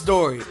crazy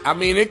story. I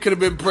mean, it could have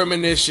been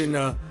premonition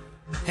of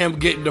him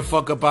getting the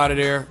fuck up out of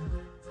there.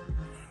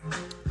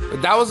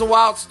 But that was a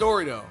wild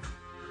story, though.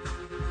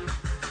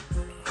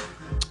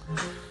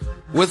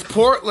 With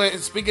Portland,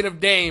 speaking of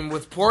Dame,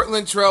 with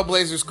Portland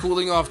Trailblazers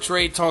cooling off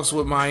trade talks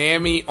with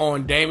Miami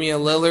on Damian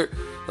Lillard,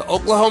 the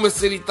Oklahoma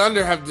City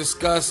Thunder have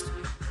discussed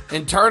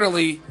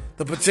internally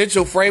the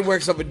potential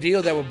frameworks of a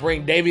deal that would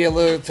bring Damian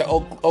Lillard to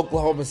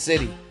Oklahoma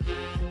City.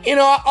 You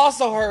know, I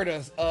also heard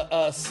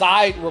a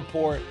side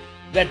report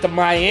that the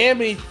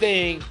Miami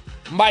thing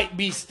might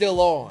be still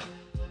on.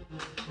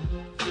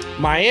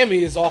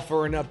 Miami is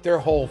offering up their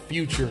whole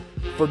future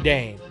for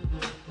Dame.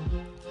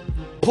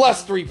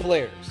 Plus 3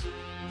 players.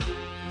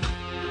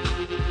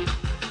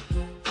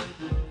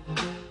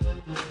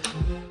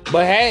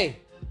 But hey,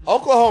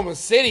 Oklahoma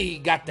City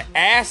got the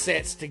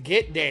assets to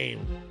get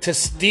Dame, to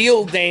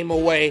steal Dame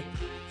away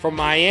from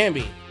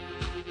Miami.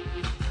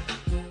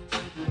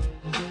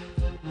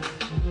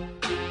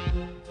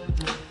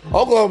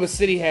 Oklahoma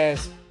City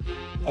has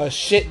a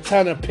shit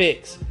ton of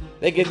picks.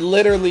 They could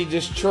literally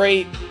just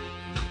trade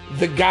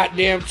the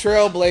goddamn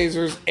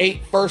Trailblazers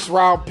 8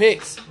 first-round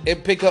picks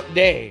and pick up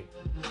Dame.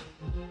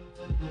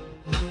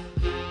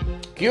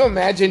 Can you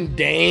imagine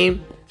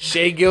Dame,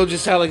 Shai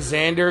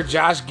Gilgeous-Alexander,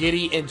 Josh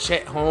Giddey, and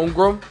Chet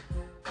Holmgren?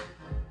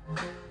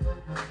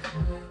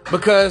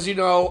 Because, you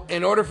know,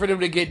 in order for them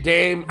to get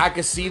Dame, I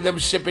could see them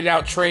shipping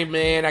out Trey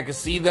Mann. I could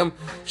see them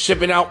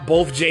shipping out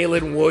both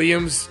Jalen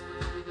Williams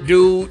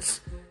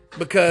dudes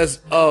because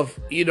of,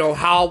 you know,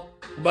 how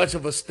much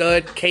of a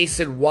stud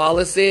Cason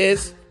Wallace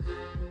is.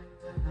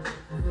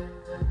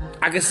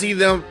 I could see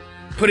them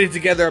putting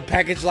together a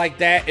package like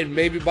that and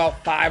maybe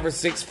about 5 or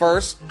 6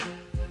 first.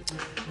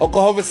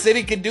 Oklahoma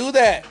City can do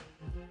that.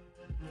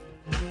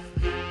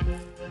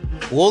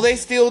 Will they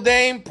steal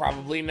Dame?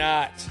 Probably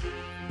not.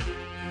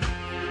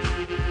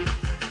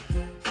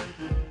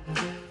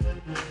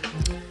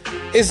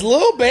 Is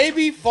Lil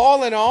Baby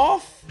falling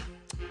off?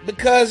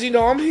 Because, you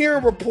know, I'm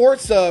hearing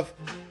reports of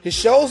his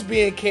shows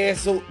being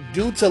canceled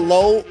due to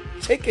low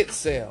ticket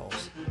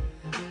sales.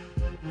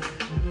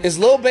 Is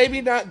Lil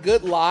Baby not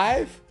good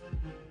live?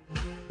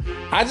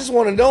 I just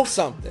want to know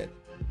something.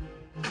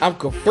 I'm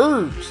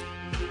confused.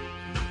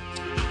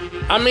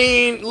 I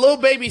mean, Lil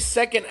Baby's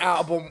second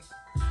album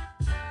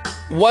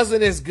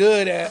wasn't as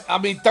good as,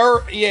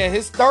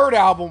 his third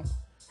album,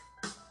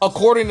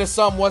 according to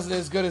some, wasn't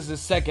as good as his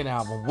second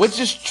album, which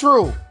is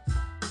true.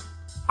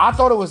 I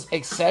thought it was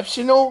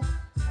exceptional,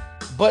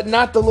 but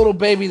not the Lil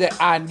Baby that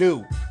I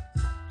knew.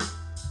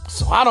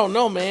 So I don't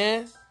know,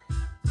 man.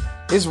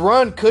 His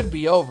run could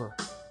be over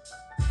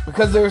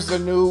because there's a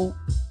new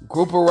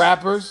group of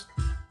rappers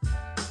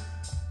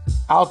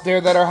out there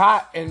that are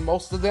hot, and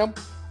most of them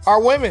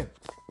are women.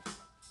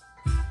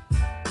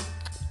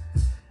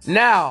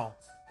 Now,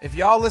 if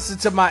y'all listen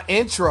to my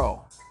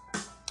intro,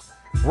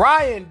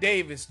 Ryan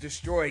Davis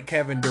destroyed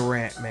Kevin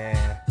Durant,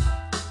 man.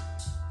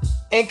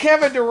 And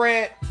Kevin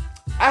Durant,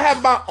 I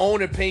have my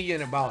own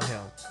opinion about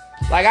him.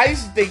 Like, I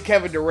used to think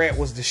Kevin Durant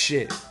was the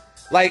shit.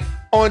 Like,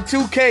 on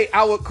 2K,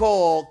 I would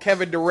call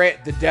Kevin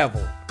Durant the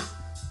devil.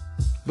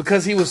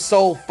 Because he was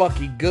so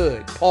fucking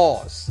good.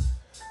 Pause.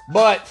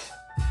 But,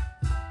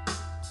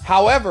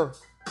 however,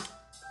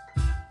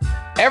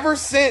 ever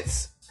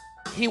since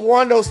he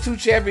won those 2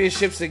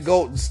 championships in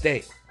Golden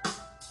State,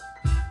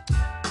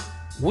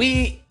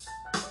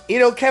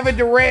 Kevin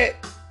Durant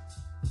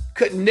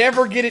could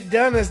never get it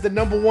done as the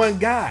number 1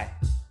 guy.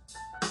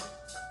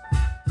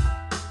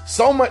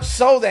 So much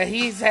so that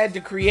he's had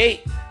to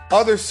create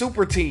other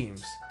super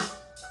teams.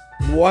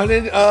 One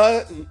in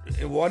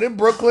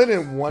Brooklyn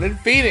and one in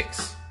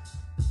Phoenix.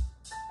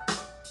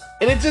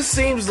 And it just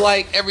seems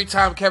like every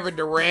time Kevin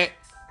Durant,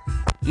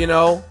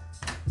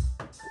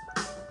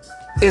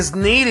 is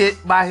needed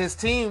by his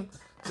team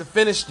to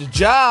finish the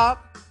job,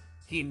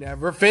 he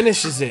never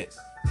finishes it.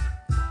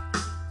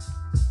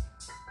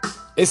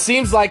 It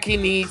seems like he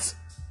needs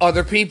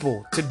other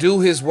people to do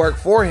his work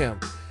for him.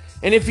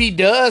 And if he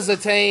does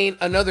attain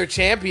another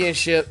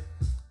championship,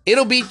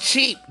 it'll be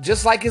cheap,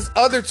 just like his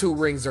other 2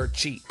 rings are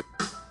cheap.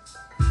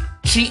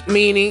 Cheap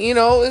meaning,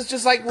 it's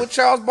just like what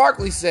Charles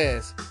Barkley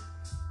says.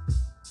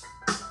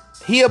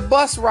 He a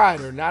bus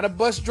rider, not a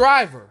bus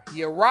driver.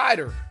 He a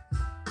rider.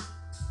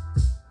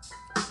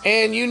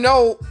 And you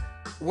know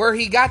where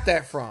he got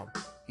that from.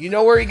 You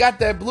know where he got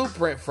that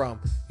blueprint from.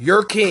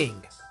 Your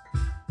king.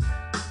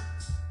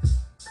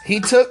 He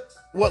took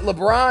what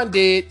LeBron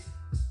did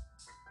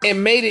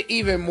and made it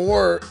even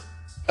more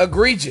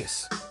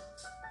egregious.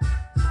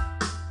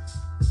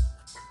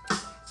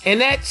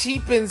 And that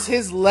cheapens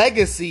his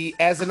legacy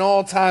as an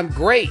all-time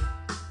great.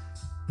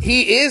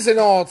 He is an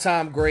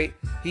all-time great.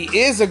 He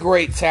is a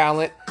great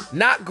talent.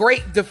 Not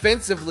great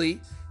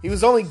defensively. He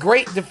was only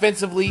great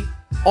defensively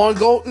on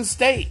Golden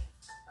State.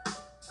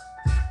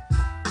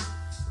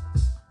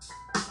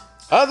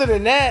 Other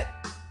than that,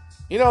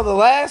 the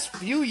last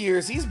few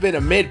years, he's been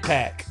a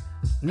mid-pack.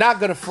 Not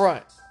gonna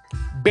front.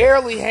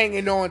 Barely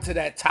hanging on to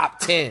that top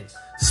 10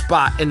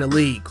 spot in the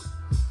league.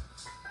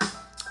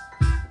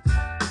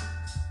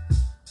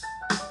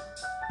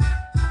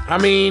 I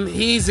mean,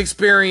 he's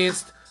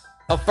experienced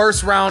a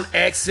first-round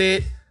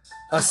exit,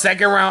 a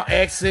second-round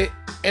exit,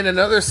 and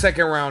another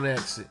second-round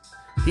exit.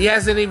 He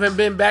hasn't even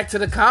been back to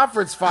the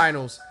conference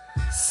finals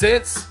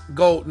since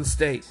Golden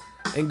State.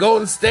 And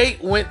Golden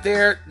State went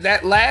there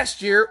that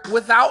last year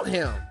without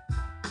him.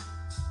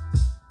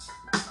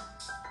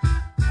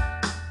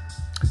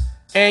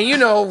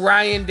 And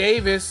Ryan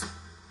Davis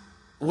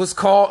was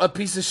called a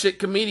piece of shit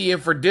comedian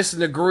for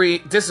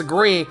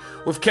disagreeing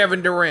with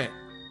Kevin Durant.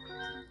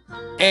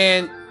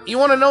 And you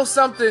want to know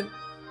something?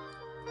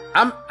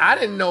 I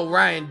didn't know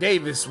Ryan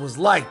Davis was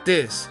like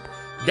this.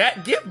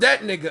 Give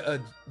that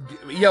nigga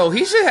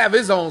he should have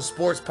his own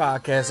sports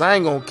podcast. I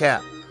ain't gonna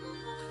cap.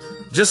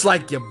 Just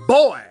like your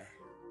boy.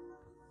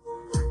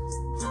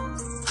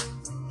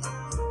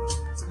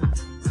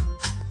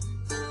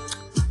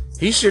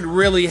 He should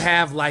really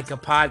have like a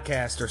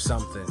podcast or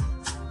something.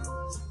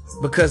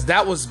 Because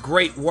that was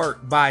great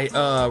work by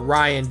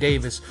Ryan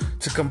Davis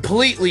to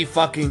completely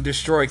fucking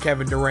destroy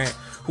Kevin Durant,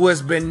 who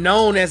has been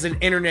known as an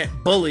internet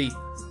bully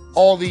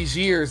all these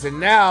years. And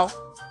now,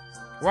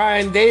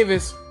 Ryan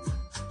Davis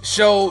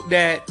showed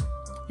that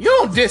you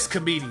don't diss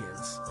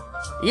comedians.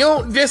 You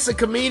don't diss a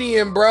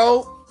comedian,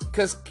 bro.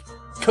 Because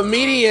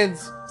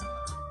comedians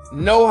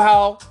know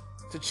how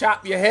to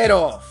chop your head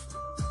off.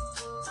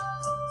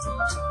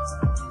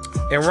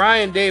 And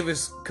Ryan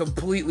Davis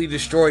completely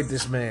destroyed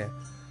this man.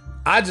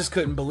 I just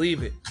couldn't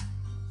believe it.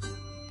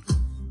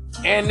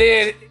 And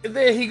then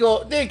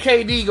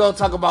KD go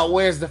talk about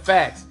where's the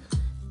facts.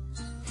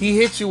 He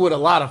hit you with a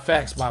lot of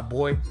facts, my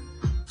boy.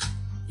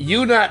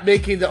 You not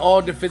making the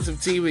all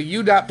defensive team and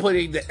you not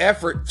putting the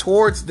effort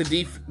towards the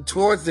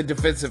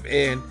defensive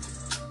end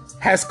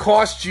has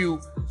cost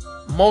you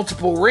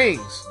multiple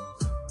rings.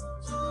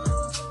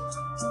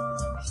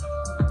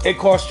 It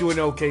cost you in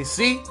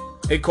OKC,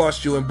 it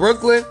cost you in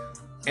Brooklyn,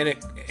 and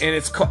it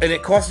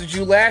costed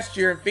you last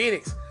year in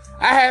Phoenix.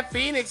 I had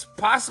Phoenix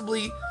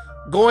possibly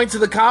going to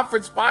the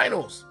conference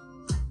finals.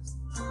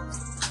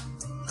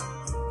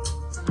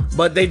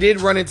 But they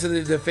did run into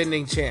the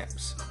defending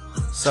champs.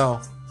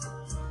 So,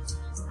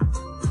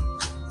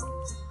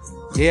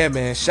 yeah,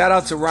 man. Shout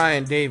out to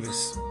Ryan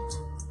Davis.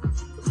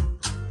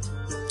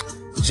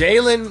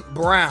 Jaylen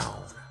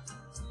Brown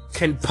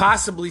can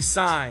possibly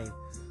sign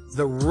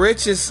the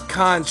richest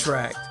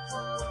contract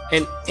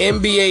in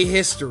NBA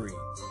history.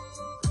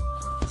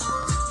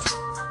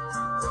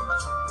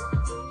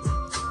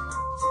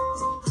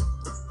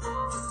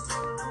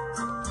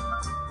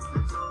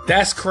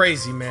 That's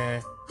crazy,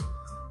 man.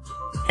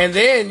 And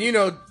then,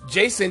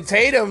 Jason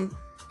Tatum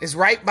is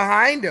right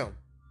behind him.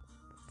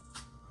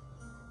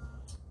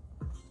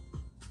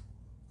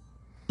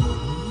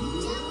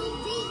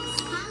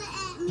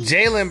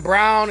 Jaylen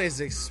Brown is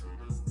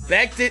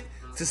expected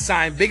to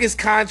sign biggest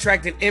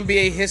contract in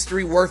NBA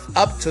history worth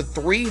up to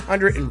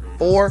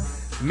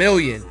 $304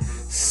 million.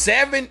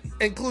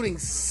 Including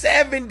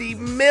 $70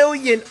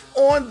 million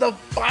on the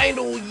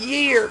final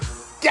year.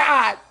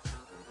 God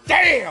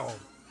damn.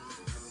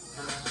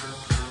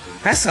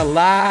 That's a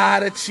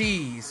lot of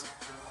cheese.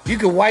 You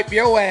can wipe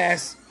your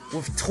ass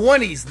with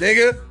 20s,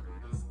 nigga.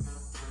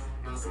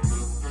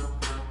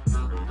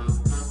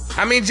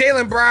 I mean,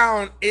 Jaylen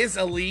Brown is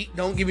elite,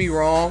 don't get me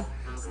wrong.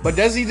 But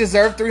does he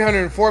deserve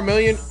 $304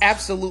 million?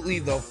 Absolutely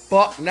the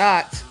fuck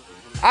not.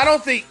 I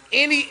don't think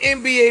any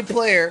NBA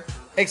player,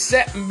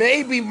 except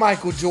maybe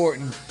Michael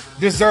Jordan,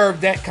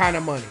 deserved that kind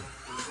of money.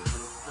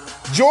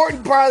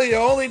 Jordan probably the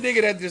only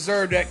nigga that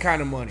deserved that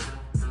kind of money.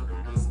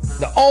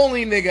 The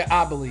only nigga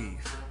I believe.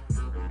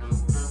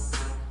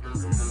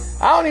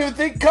 I don't even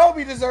think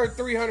Kobe deserved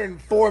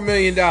 $304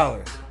 million.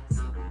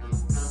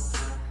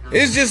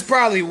 It's just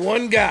probably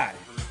one guy.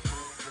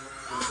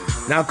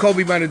 Now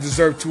Kobe might have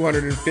deserved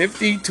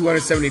 250,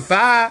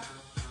 275,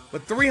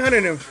 but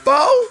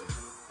 304?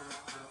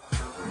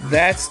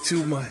 That's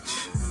too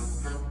much.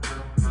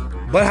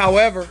 But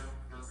however,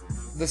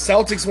 the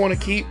Celtics want to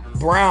keep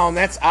Brown.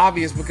 That's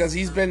obvious because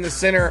he's been the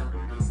center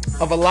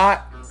of a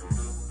lot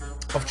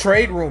of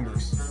trade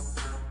rumors,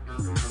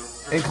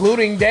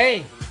 including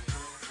Dame.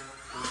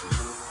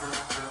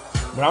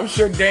 But I'm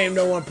sure Dame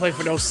don't want to play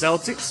for those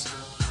Celtics.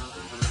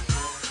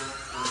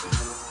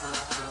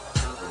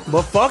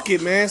 But fuck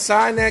it, man.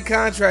 Sign that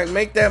contract.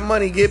 Make that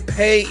money. Get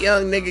paid,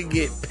 young nigga.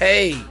 Get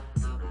paid.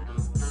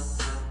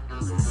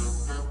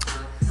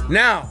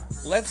 Now,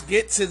 let's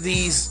get to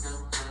these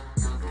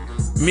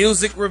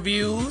music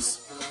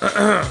reviews.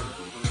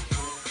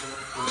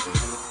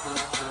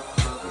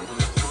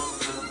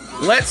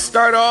 Let's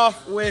start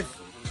off with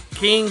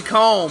King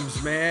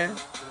Combs, man.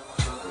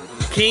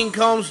 King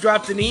Combs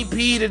dropped an EP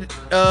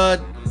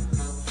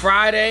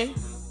Friday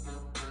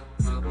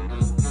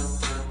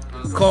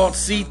called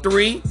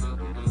C3.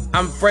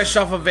 I'm fresh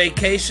off of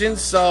vacation,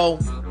 so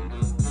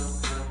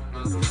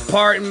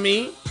pardon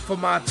me for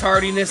my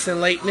tardiness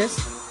and lateness.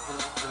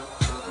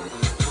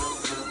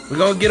 We're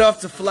gonna get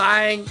off to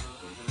Fly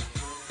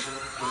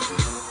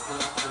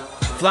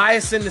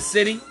Us in the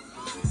City,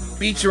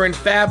 featuring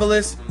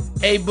Fabulous,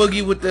 A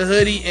Boogie with the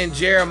Hoodie, and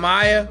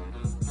Jeremiah.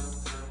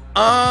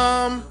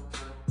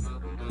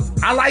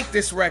 I like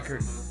this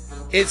record.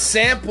 It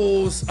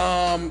samples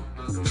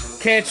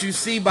Can't You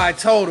See by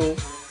Total.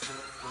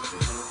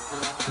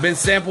 Been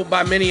sampled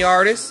by many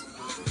artists.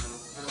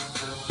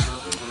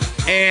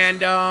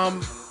 And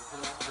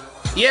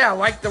yeah, I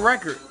like the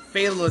record.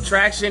 Fatal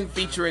Attraction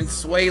featuring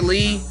Sway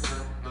Lee.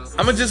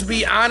 I'm gonna just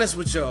be honest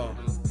with y'all.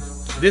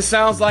 This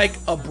sounds like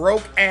a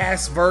broke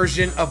ass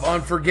version of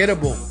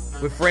Unforgettable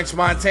with French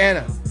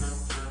Montana.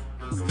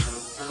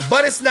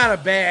 But it's not a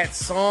bad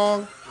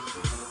song.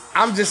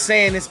 I'm just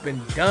saying it's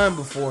been done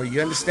before.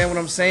 You understand what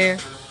I'm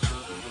saying?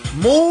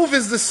 Move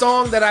is the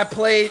song that I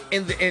played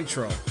in the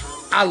intro.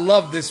 I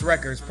love this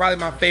record. It's probably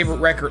my favorite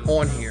record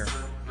on here.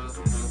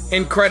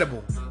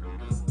 Incredible.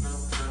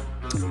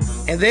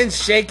 And then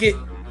Shake It,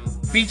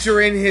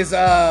 featuring his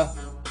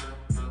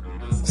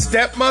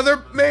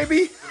stepmother,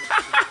 maybe?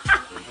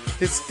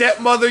 His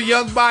stepmother,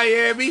 Young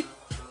Miami.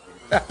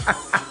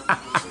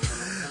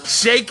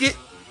 Shake It.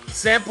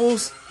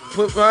 Samples.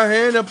 Put my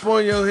hand up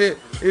on your head.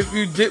 If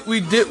you dip, we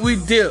dip, we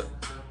dip.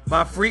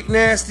 My Freak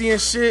Nasty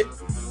and shit.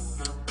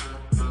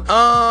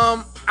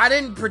 I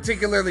didn't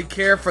particularly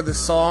care for the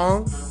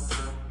song.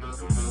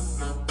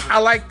 I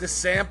liked the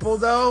sample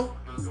though,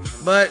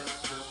 but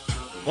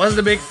wasn't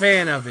a big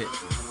fan of it.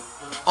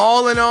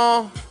 All in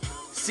all,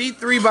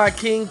 C3 by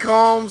King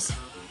Combs.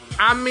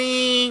 I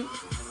mean,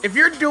 if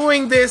you're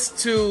doing this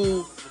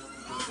to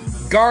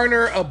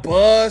garner a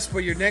buzz for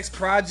your next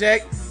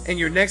project, and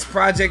your next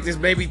project is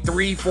maybe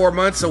 3-4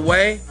 months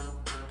away,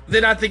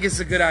 then I think it's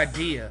a good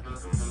idea.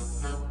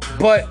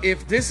 But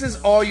if this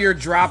is all you're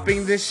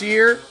dropping this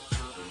year,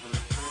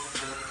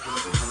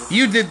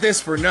 you did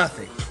this for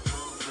nothing.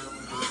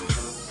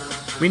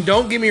 I mean,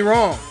 don't get me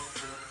wrong.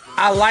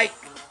 I like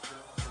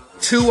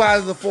 2 out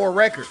of the 4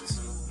 records.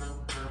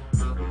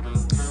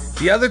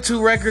 The other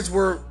 2 records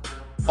were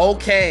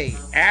okay,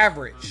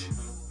 average.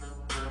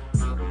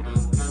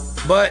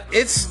 But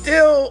it's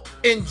still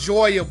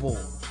enjoyable.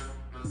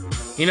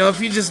 You know,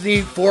 if you just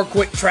need 4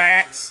 quick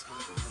tracks,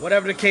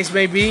 whatever the case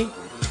may be,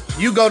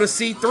 you go to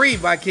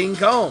C3 by King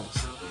Combs.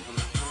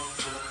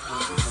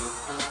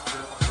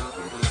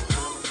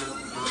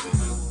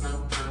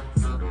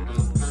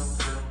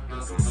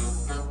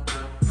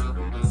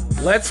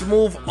 Let's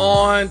move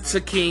on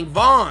to King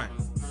Von.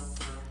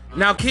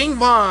 Now, King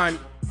Von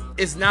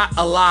is not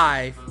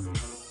alive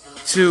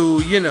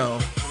to, you know,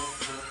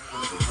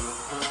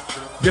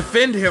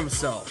 defend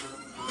himself.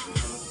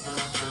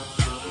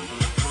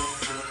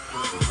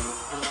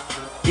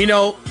 You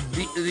know,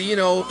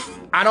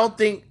 I don't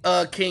think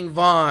King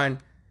Von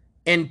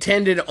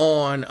intended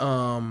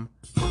on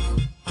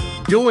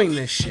doing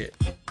this shit.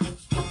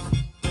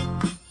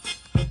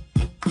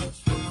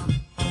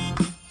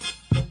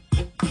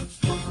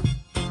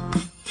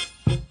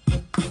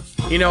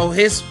 You know,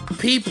 his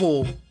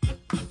people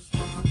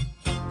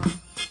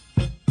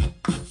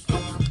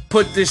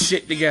put this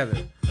shit together.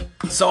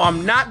 So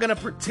I'm not going to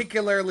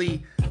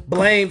particularly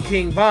blame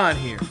King Von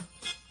here.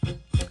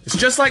 It's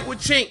just like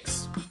with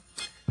Chinks.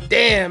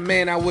 Damn,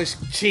 man, I wish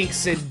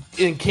Chinks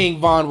and King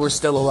Von were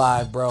still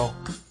alive, bro.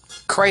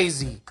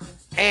 Crazy.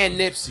 And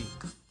Nipsey.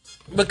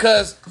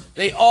 Because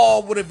they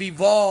all would have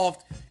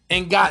evolved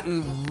and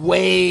gotten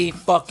way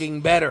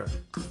fucking better.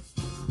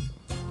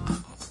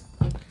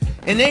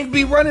 And they'd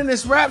be running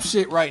this rap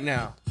shit right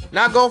now.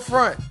 Not go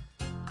front.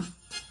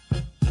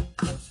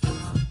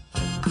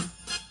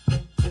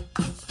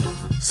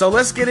 So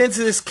let's get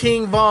into this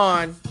King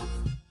Von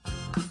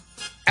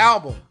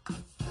album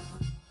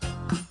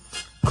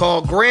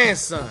called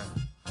Grandson.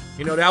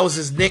 You know, that was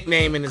his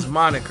nickname and his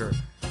moniker.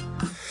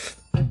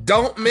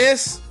 Don't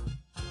miss.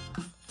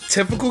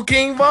 Typical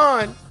King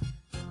Von.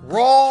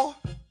 Raw,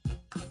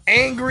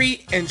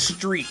 angry, and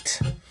street.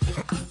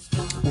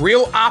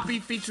 Real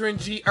Oppie featuring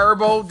G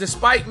Herbo.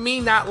 Despite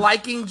me not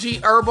liking G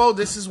Herbo,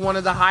 this is one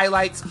of the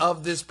highlights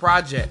of this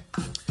project.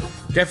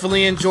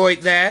 Definitely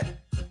enjoyed that.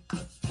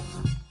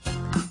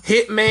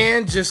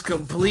 Hitman, just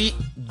complete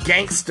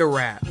gangster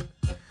rap.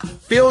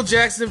 Phil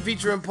Jackson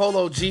featuring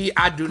Polo G.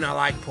 I do not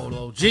like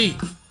Polo G.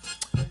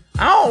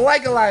 I don't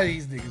like a lot of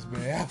these niggas,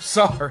 man. I'm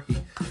sorry.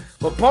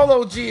 But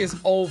Polo G is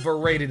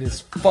overrated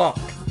as fuck,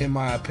 in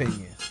my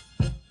opinion.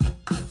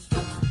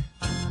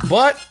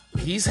 But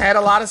he's had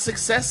a lot of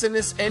success in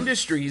this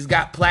industry. He's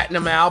got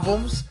platinum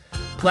albums,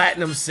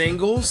 platinum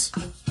singles,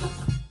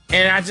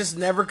 and I just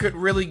never could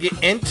really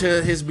get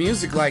into his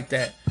music like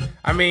that.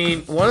 I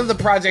mean, one of the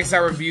projects I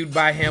reviewed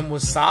by him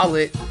was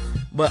solid,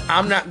 but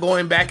I'm not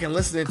going back and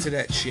listening to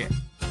that shit.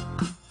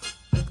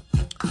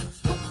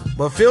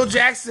 But Phil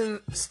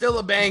Jackson, still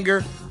a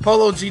banger.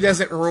 Polo G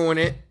doesn't ruin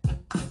it.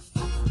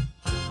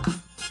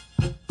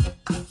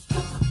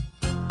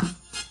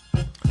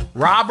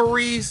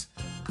 Robberies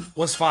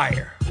was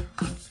fire.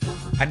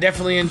 I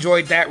definitely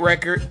enjoyed that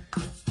record.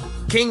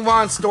 King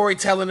Von's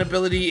storytelling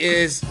ability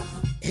is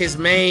his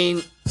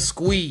main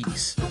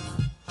squeeze.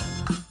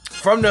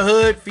 From the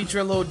Hood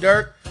featuring Lil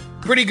Durk.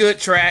 Pretty good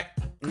track.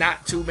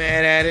 Not too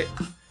mad at it.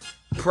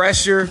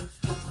 Pressure.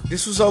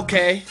 This was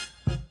okay.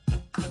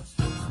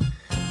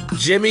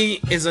 Jimmy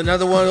is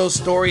another one of those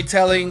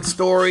storytelling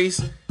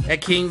stories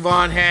that King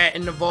Von had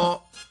in the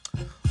vault.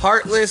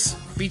 Heartless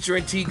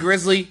featuring T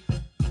Grizzly.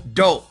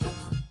 Dope.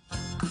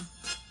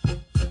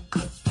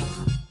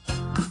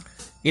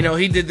 You know,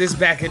 he did this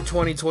back in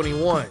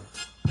 2021.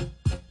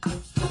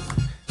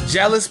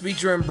 Jealous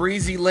featuring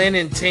Breezy Lynn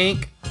and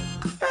Tink.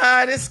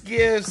 This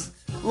gives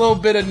a little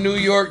bit of New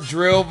York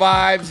drill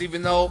vibes,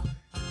 even though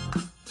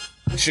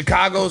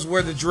Chicago's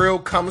where the drill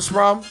comes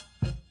from.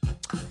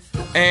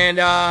 And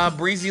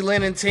Breezy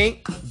Lynn and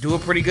Tink do a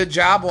pretty good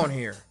job on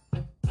here.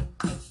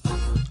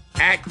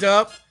 Act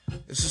Up.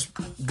 This is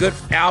good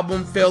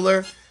album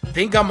filler.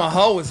 Think I'm a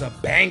Hoe is a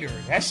banger.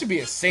 That should be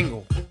a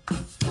single.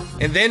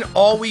 And then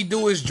All We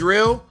Do Is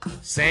Drill.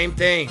 Same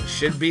thing.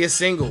 Should be a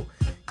single.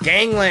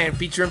 Gangland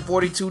featuring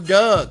 42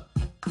 Doug.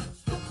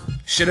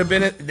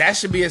 That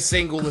should be a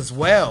single as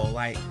well.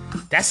 Like,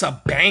 that's a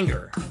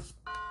banger.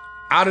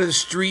 Out of the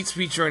Streets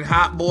featuring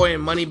Hot Boy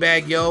and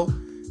Moneybagg Yo.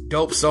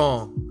 Dope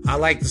song. I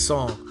like the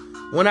song.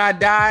 When I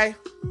Die,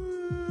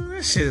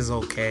 that shit is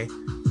okay.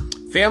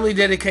 Family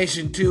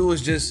Dedication 2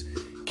 is just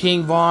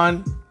King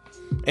Von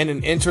and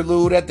an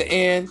interlude at the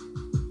end.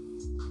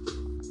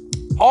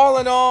 All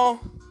in all,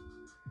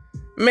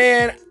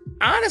 man,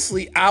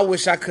 honestly, I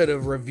wish I could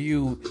have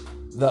reviewed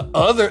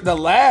the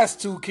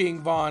last two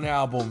King Von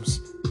albums.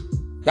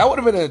 That would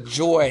have been a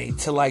joy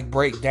to like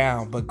break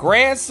down. But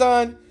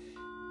Grandson,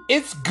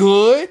 it's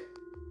good.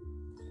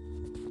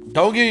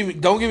 Don't get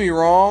me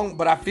wrong,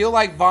 but I feel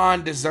like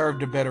Von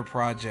deserved a better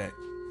project.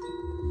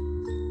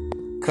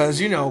 Cause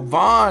you know,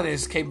 Von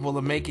is capable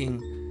of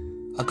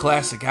making a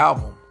classic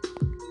album.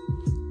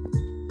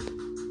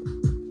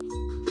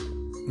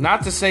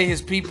 Not to say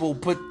his people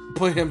put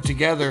him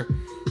together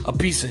a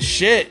piece of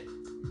shit.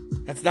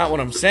 That's not what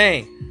I'm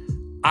saying.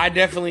 I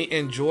definitely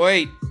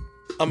enjoyed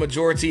a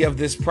majority of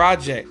this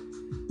project,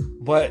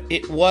 but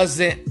it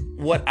wasn't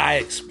what I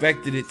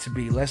expected it to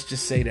be. Let's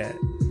just say that.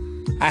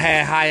 I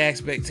had high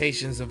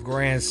expectations of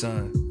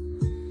Grandson,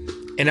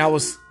 and I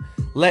was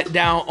let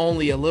down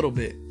only a little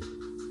bit.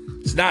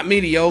 It's not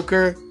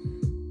mediocre,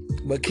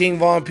 but King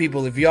Von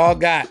people, if y'all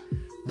got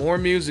more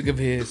music of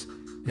his,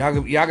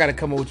 y'all got to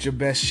come up with your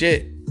best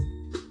shit.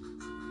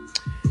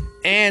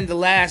 And the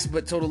last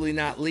but totally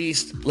not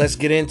least, let's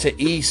get into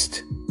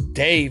East.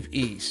 Dave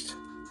East.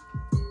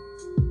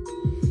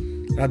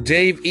 Now,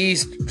 Dave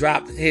East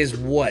dropped his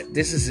what?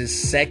 This is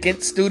his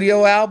second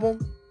studio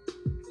album,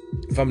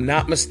 if I'm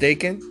not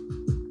mistaken.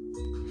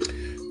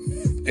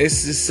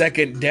 It's his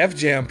second Def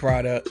Jam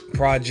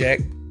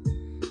project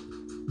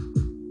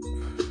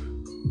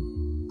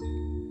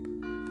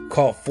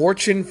called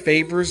Fortune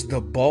Favors the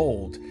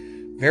Bold.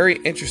 Very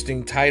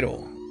interesting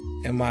title,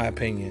 in my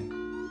opinion.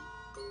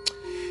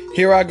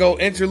 Here I Go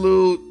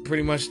interlude,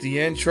 pretty much the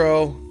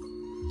intro.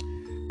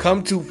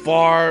 Come Too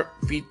Far,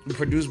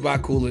 produced by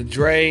Cool and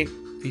Dre,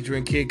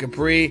 featuring Kid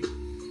Capri.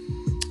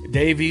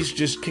 Dave East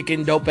just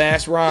kicking dope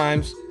ass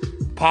rhymes.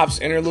 Pop's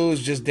interlude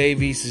is just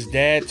Dave East's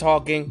dad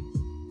talking.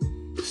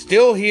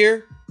 Still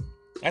Here.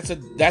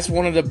 That's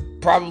one of the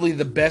probably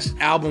the best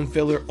album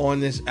filler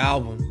on this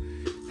album.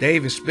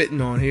 Dave is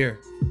spitting on here.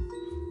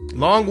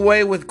 Long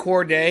Way with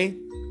Corday.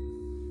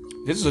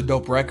 This is a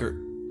dope record.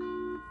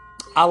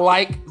 I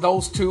like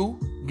those two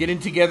getting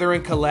together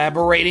and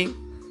collaborating.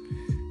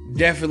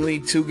 Definitely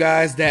two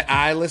guys that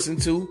I listen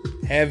to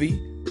heavy.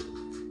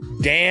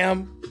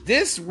 Damn,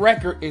 this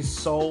record is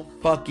so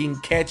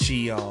fucking catchy,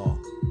 y'all.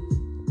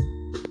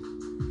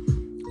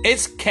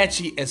 It's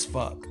catchy as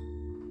fuck.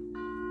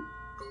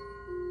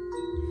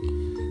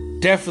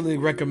 Definitely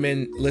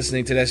recommend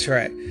listening to that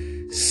track.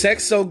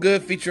 Sex So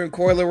Good featuring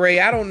Coi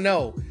Leray. I don't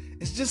know.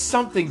 It's just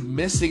something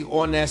missing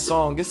on that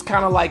song. It's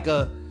kind of like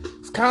a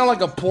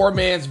poor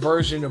man's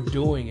version of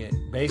Doing It,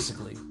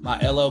 basically. By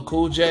LL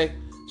Cool J.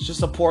 It's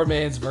just a poor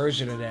man's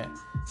version of that.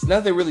 It's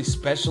nothing really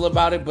special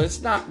about it, but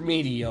it's not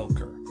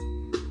mediocre.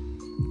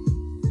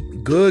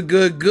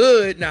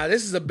 Good. Now,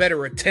 this is a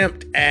better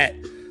attempt at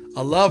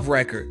a love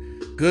record.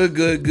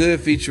 Good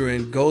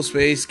featuring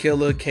Ghostface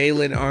Killah,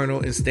 Kaylin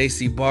Arnold, and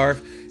Stacey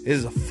Barth. This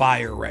is a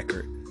fire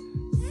record.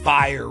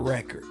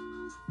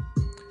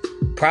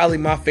 Probably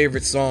my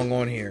favorite song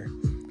on here.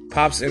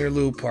 Pop's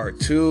Interlude Part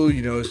 2.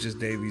 You know, it's just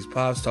Davies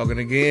Pops talking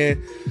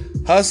again.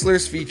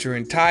 Hustlers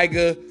featuring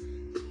Tyga.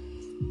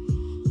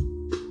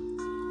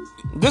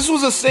 This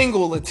was a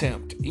single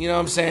attempt. You know what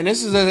I'm saying?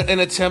 This is an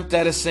attempt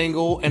at a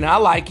single, and I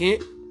like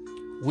it.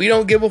 We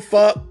Don't Give a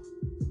Fuck.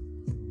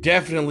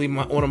 Definitely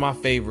one of my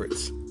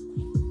favorites.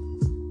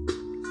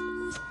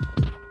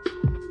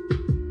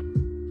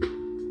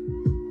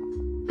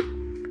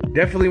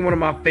 Definitely one of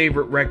my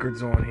favorite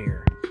records on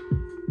here.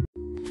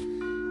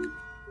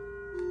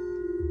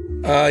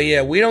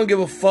 Yeah, We Don't Give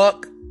a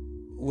Fuck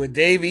with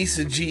Dave East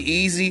and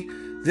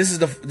G-Eazy. This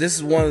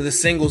is one of the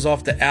singles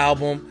off the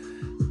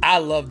album. I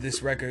love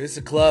this record. It's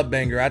a club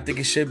banger. I think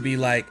it should be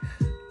like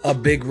a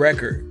big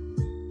record,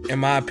 in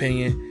my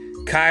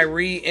opinion.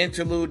 Kyrie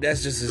interlude,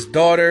 that's just his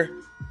daughter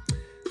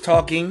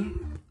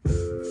talking.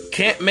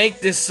 Can't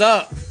Make This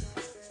Up.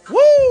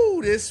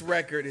 Woo! This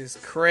record is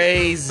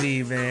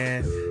crazy,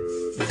 man.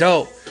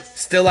 Dope.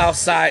 Still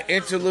Outside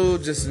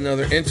interlude, just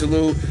another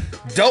interlude.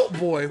 Dope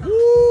Boy.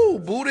 Woo!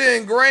 Buddha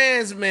and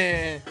Grands,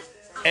 man.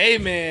 Hey,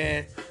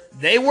 man.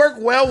 They work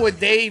well with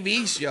Dave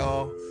East,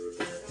 y'all.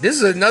 This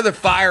is another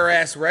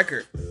fire-ass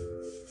record.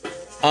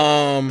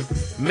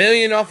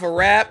 Million Off a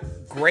Rap.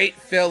 Great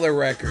filler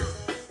record.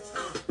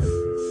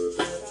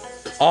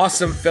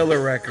 Awesome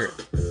filler record.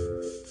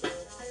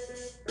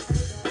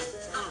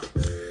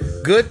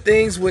 Good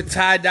Things with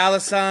Ty Dolla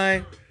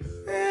 $ign.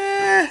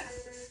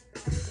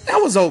 That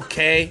was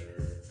okay.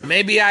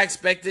 Maybe I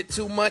expected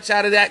too much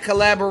out of that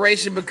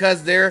collaboration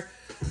because their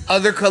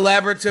other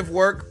collaborative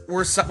work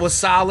was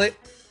solid.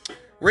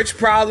 Rich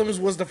Problems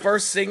was the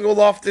first single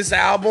off this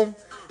album.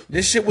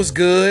 This shit was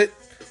good.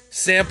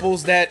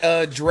 Samples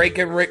that Drake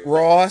and Rick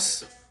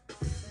Ross.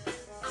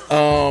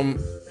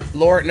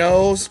 Lord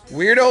Knows.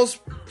 Weirdos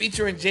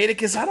featuring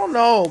Jadakiss. I don't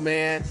know,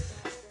 man.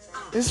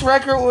 This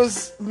record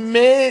was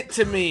mid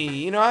to me.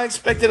 You know, I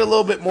expected a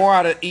little bit more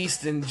out of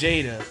East and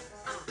Jada.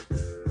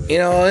 You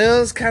know, it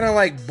was kind of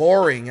like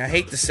boring. I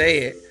hate to say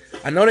it.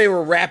 I know they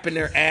were rapping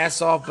their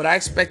ass off, but I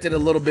expected a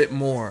little bit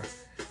more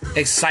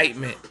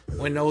excitement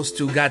when those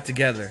two got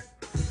together.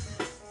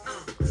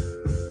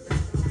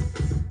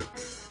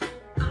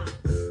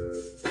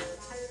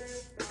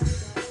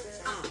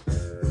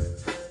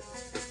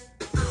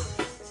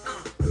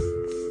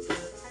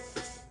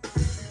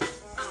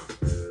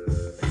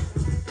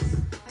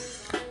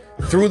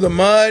 Through the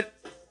Mud,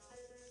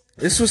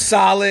 this was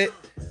solid.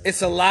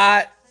 It's a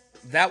lot.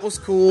 That was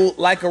cool.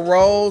 Like a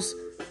Rose,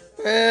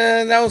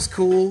 that was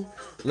cool.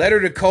 Letter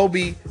to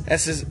Kobe,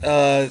 that's his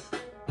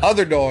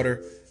other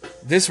daughter.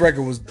 This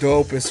record was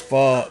dope as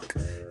fuck.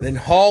 Then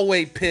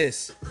Hallway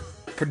Piss,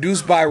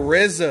 produced by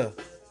RZA.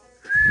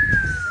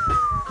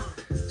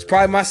 It's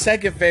probably my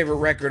second favorite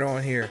record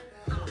on here.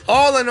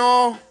 All in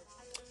all,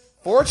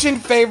 Fortune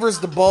Favors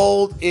the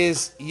Bold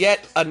is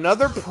yet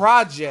another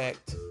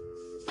project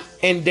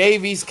in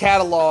Davy's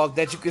catalog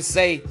that you could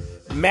say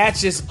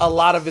matches a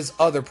lot of his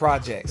other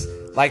projects.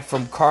 Like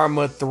from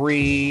Karma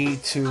 3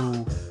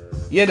 to,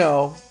 you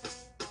know,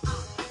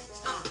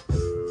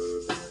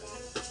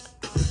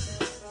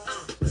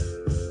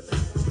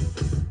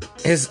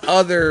 his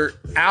other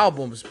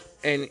albums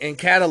and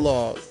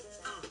catalog.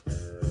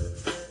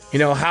 You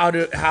know, how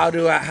did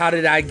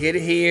I get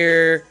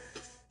here?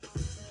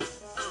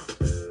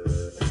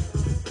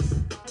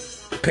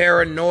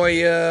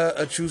 Paranoia,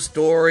 A True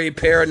Story,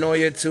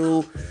 Paranoia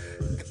 2.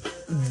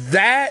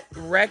 That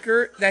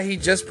record that he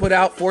just put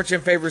out, Fortune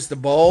Favors the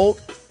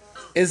Bold,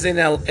 is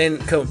in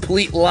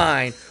complete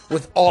line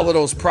with all of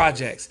those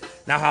projects.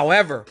 Now,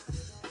 however,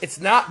 it's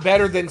not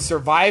better than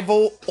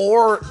Survival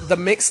or the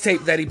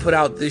mixtape that he put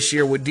out this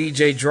year with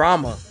DJ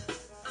Drama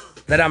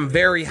that I'm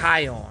very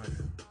high on.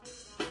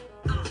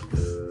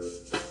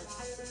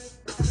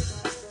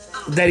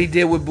 That he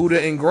did with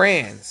Buddha and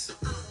Grands.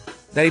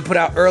 That he put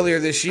out earlier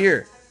this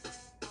year.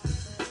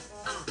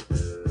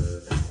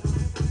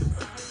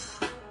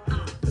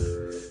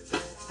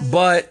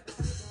 But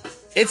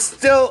it's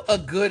still a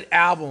good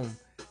album.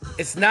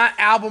 It's not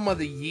album of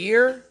the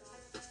year,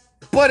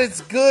 but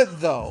it's good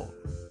though.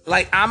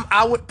 Like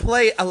I would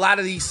play a lot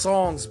of these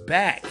songs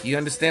back. You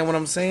understand what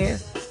I'm saying?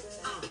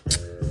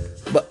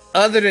 But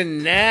other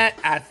than that,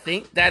 I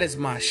think that is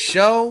my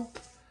show.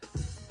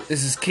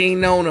 This is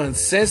Kingknown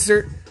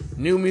Uncensored.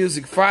 New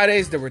Music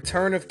Fridays, the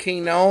return of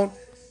Kingknown.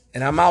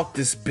 And I'm out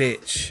this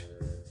bitch.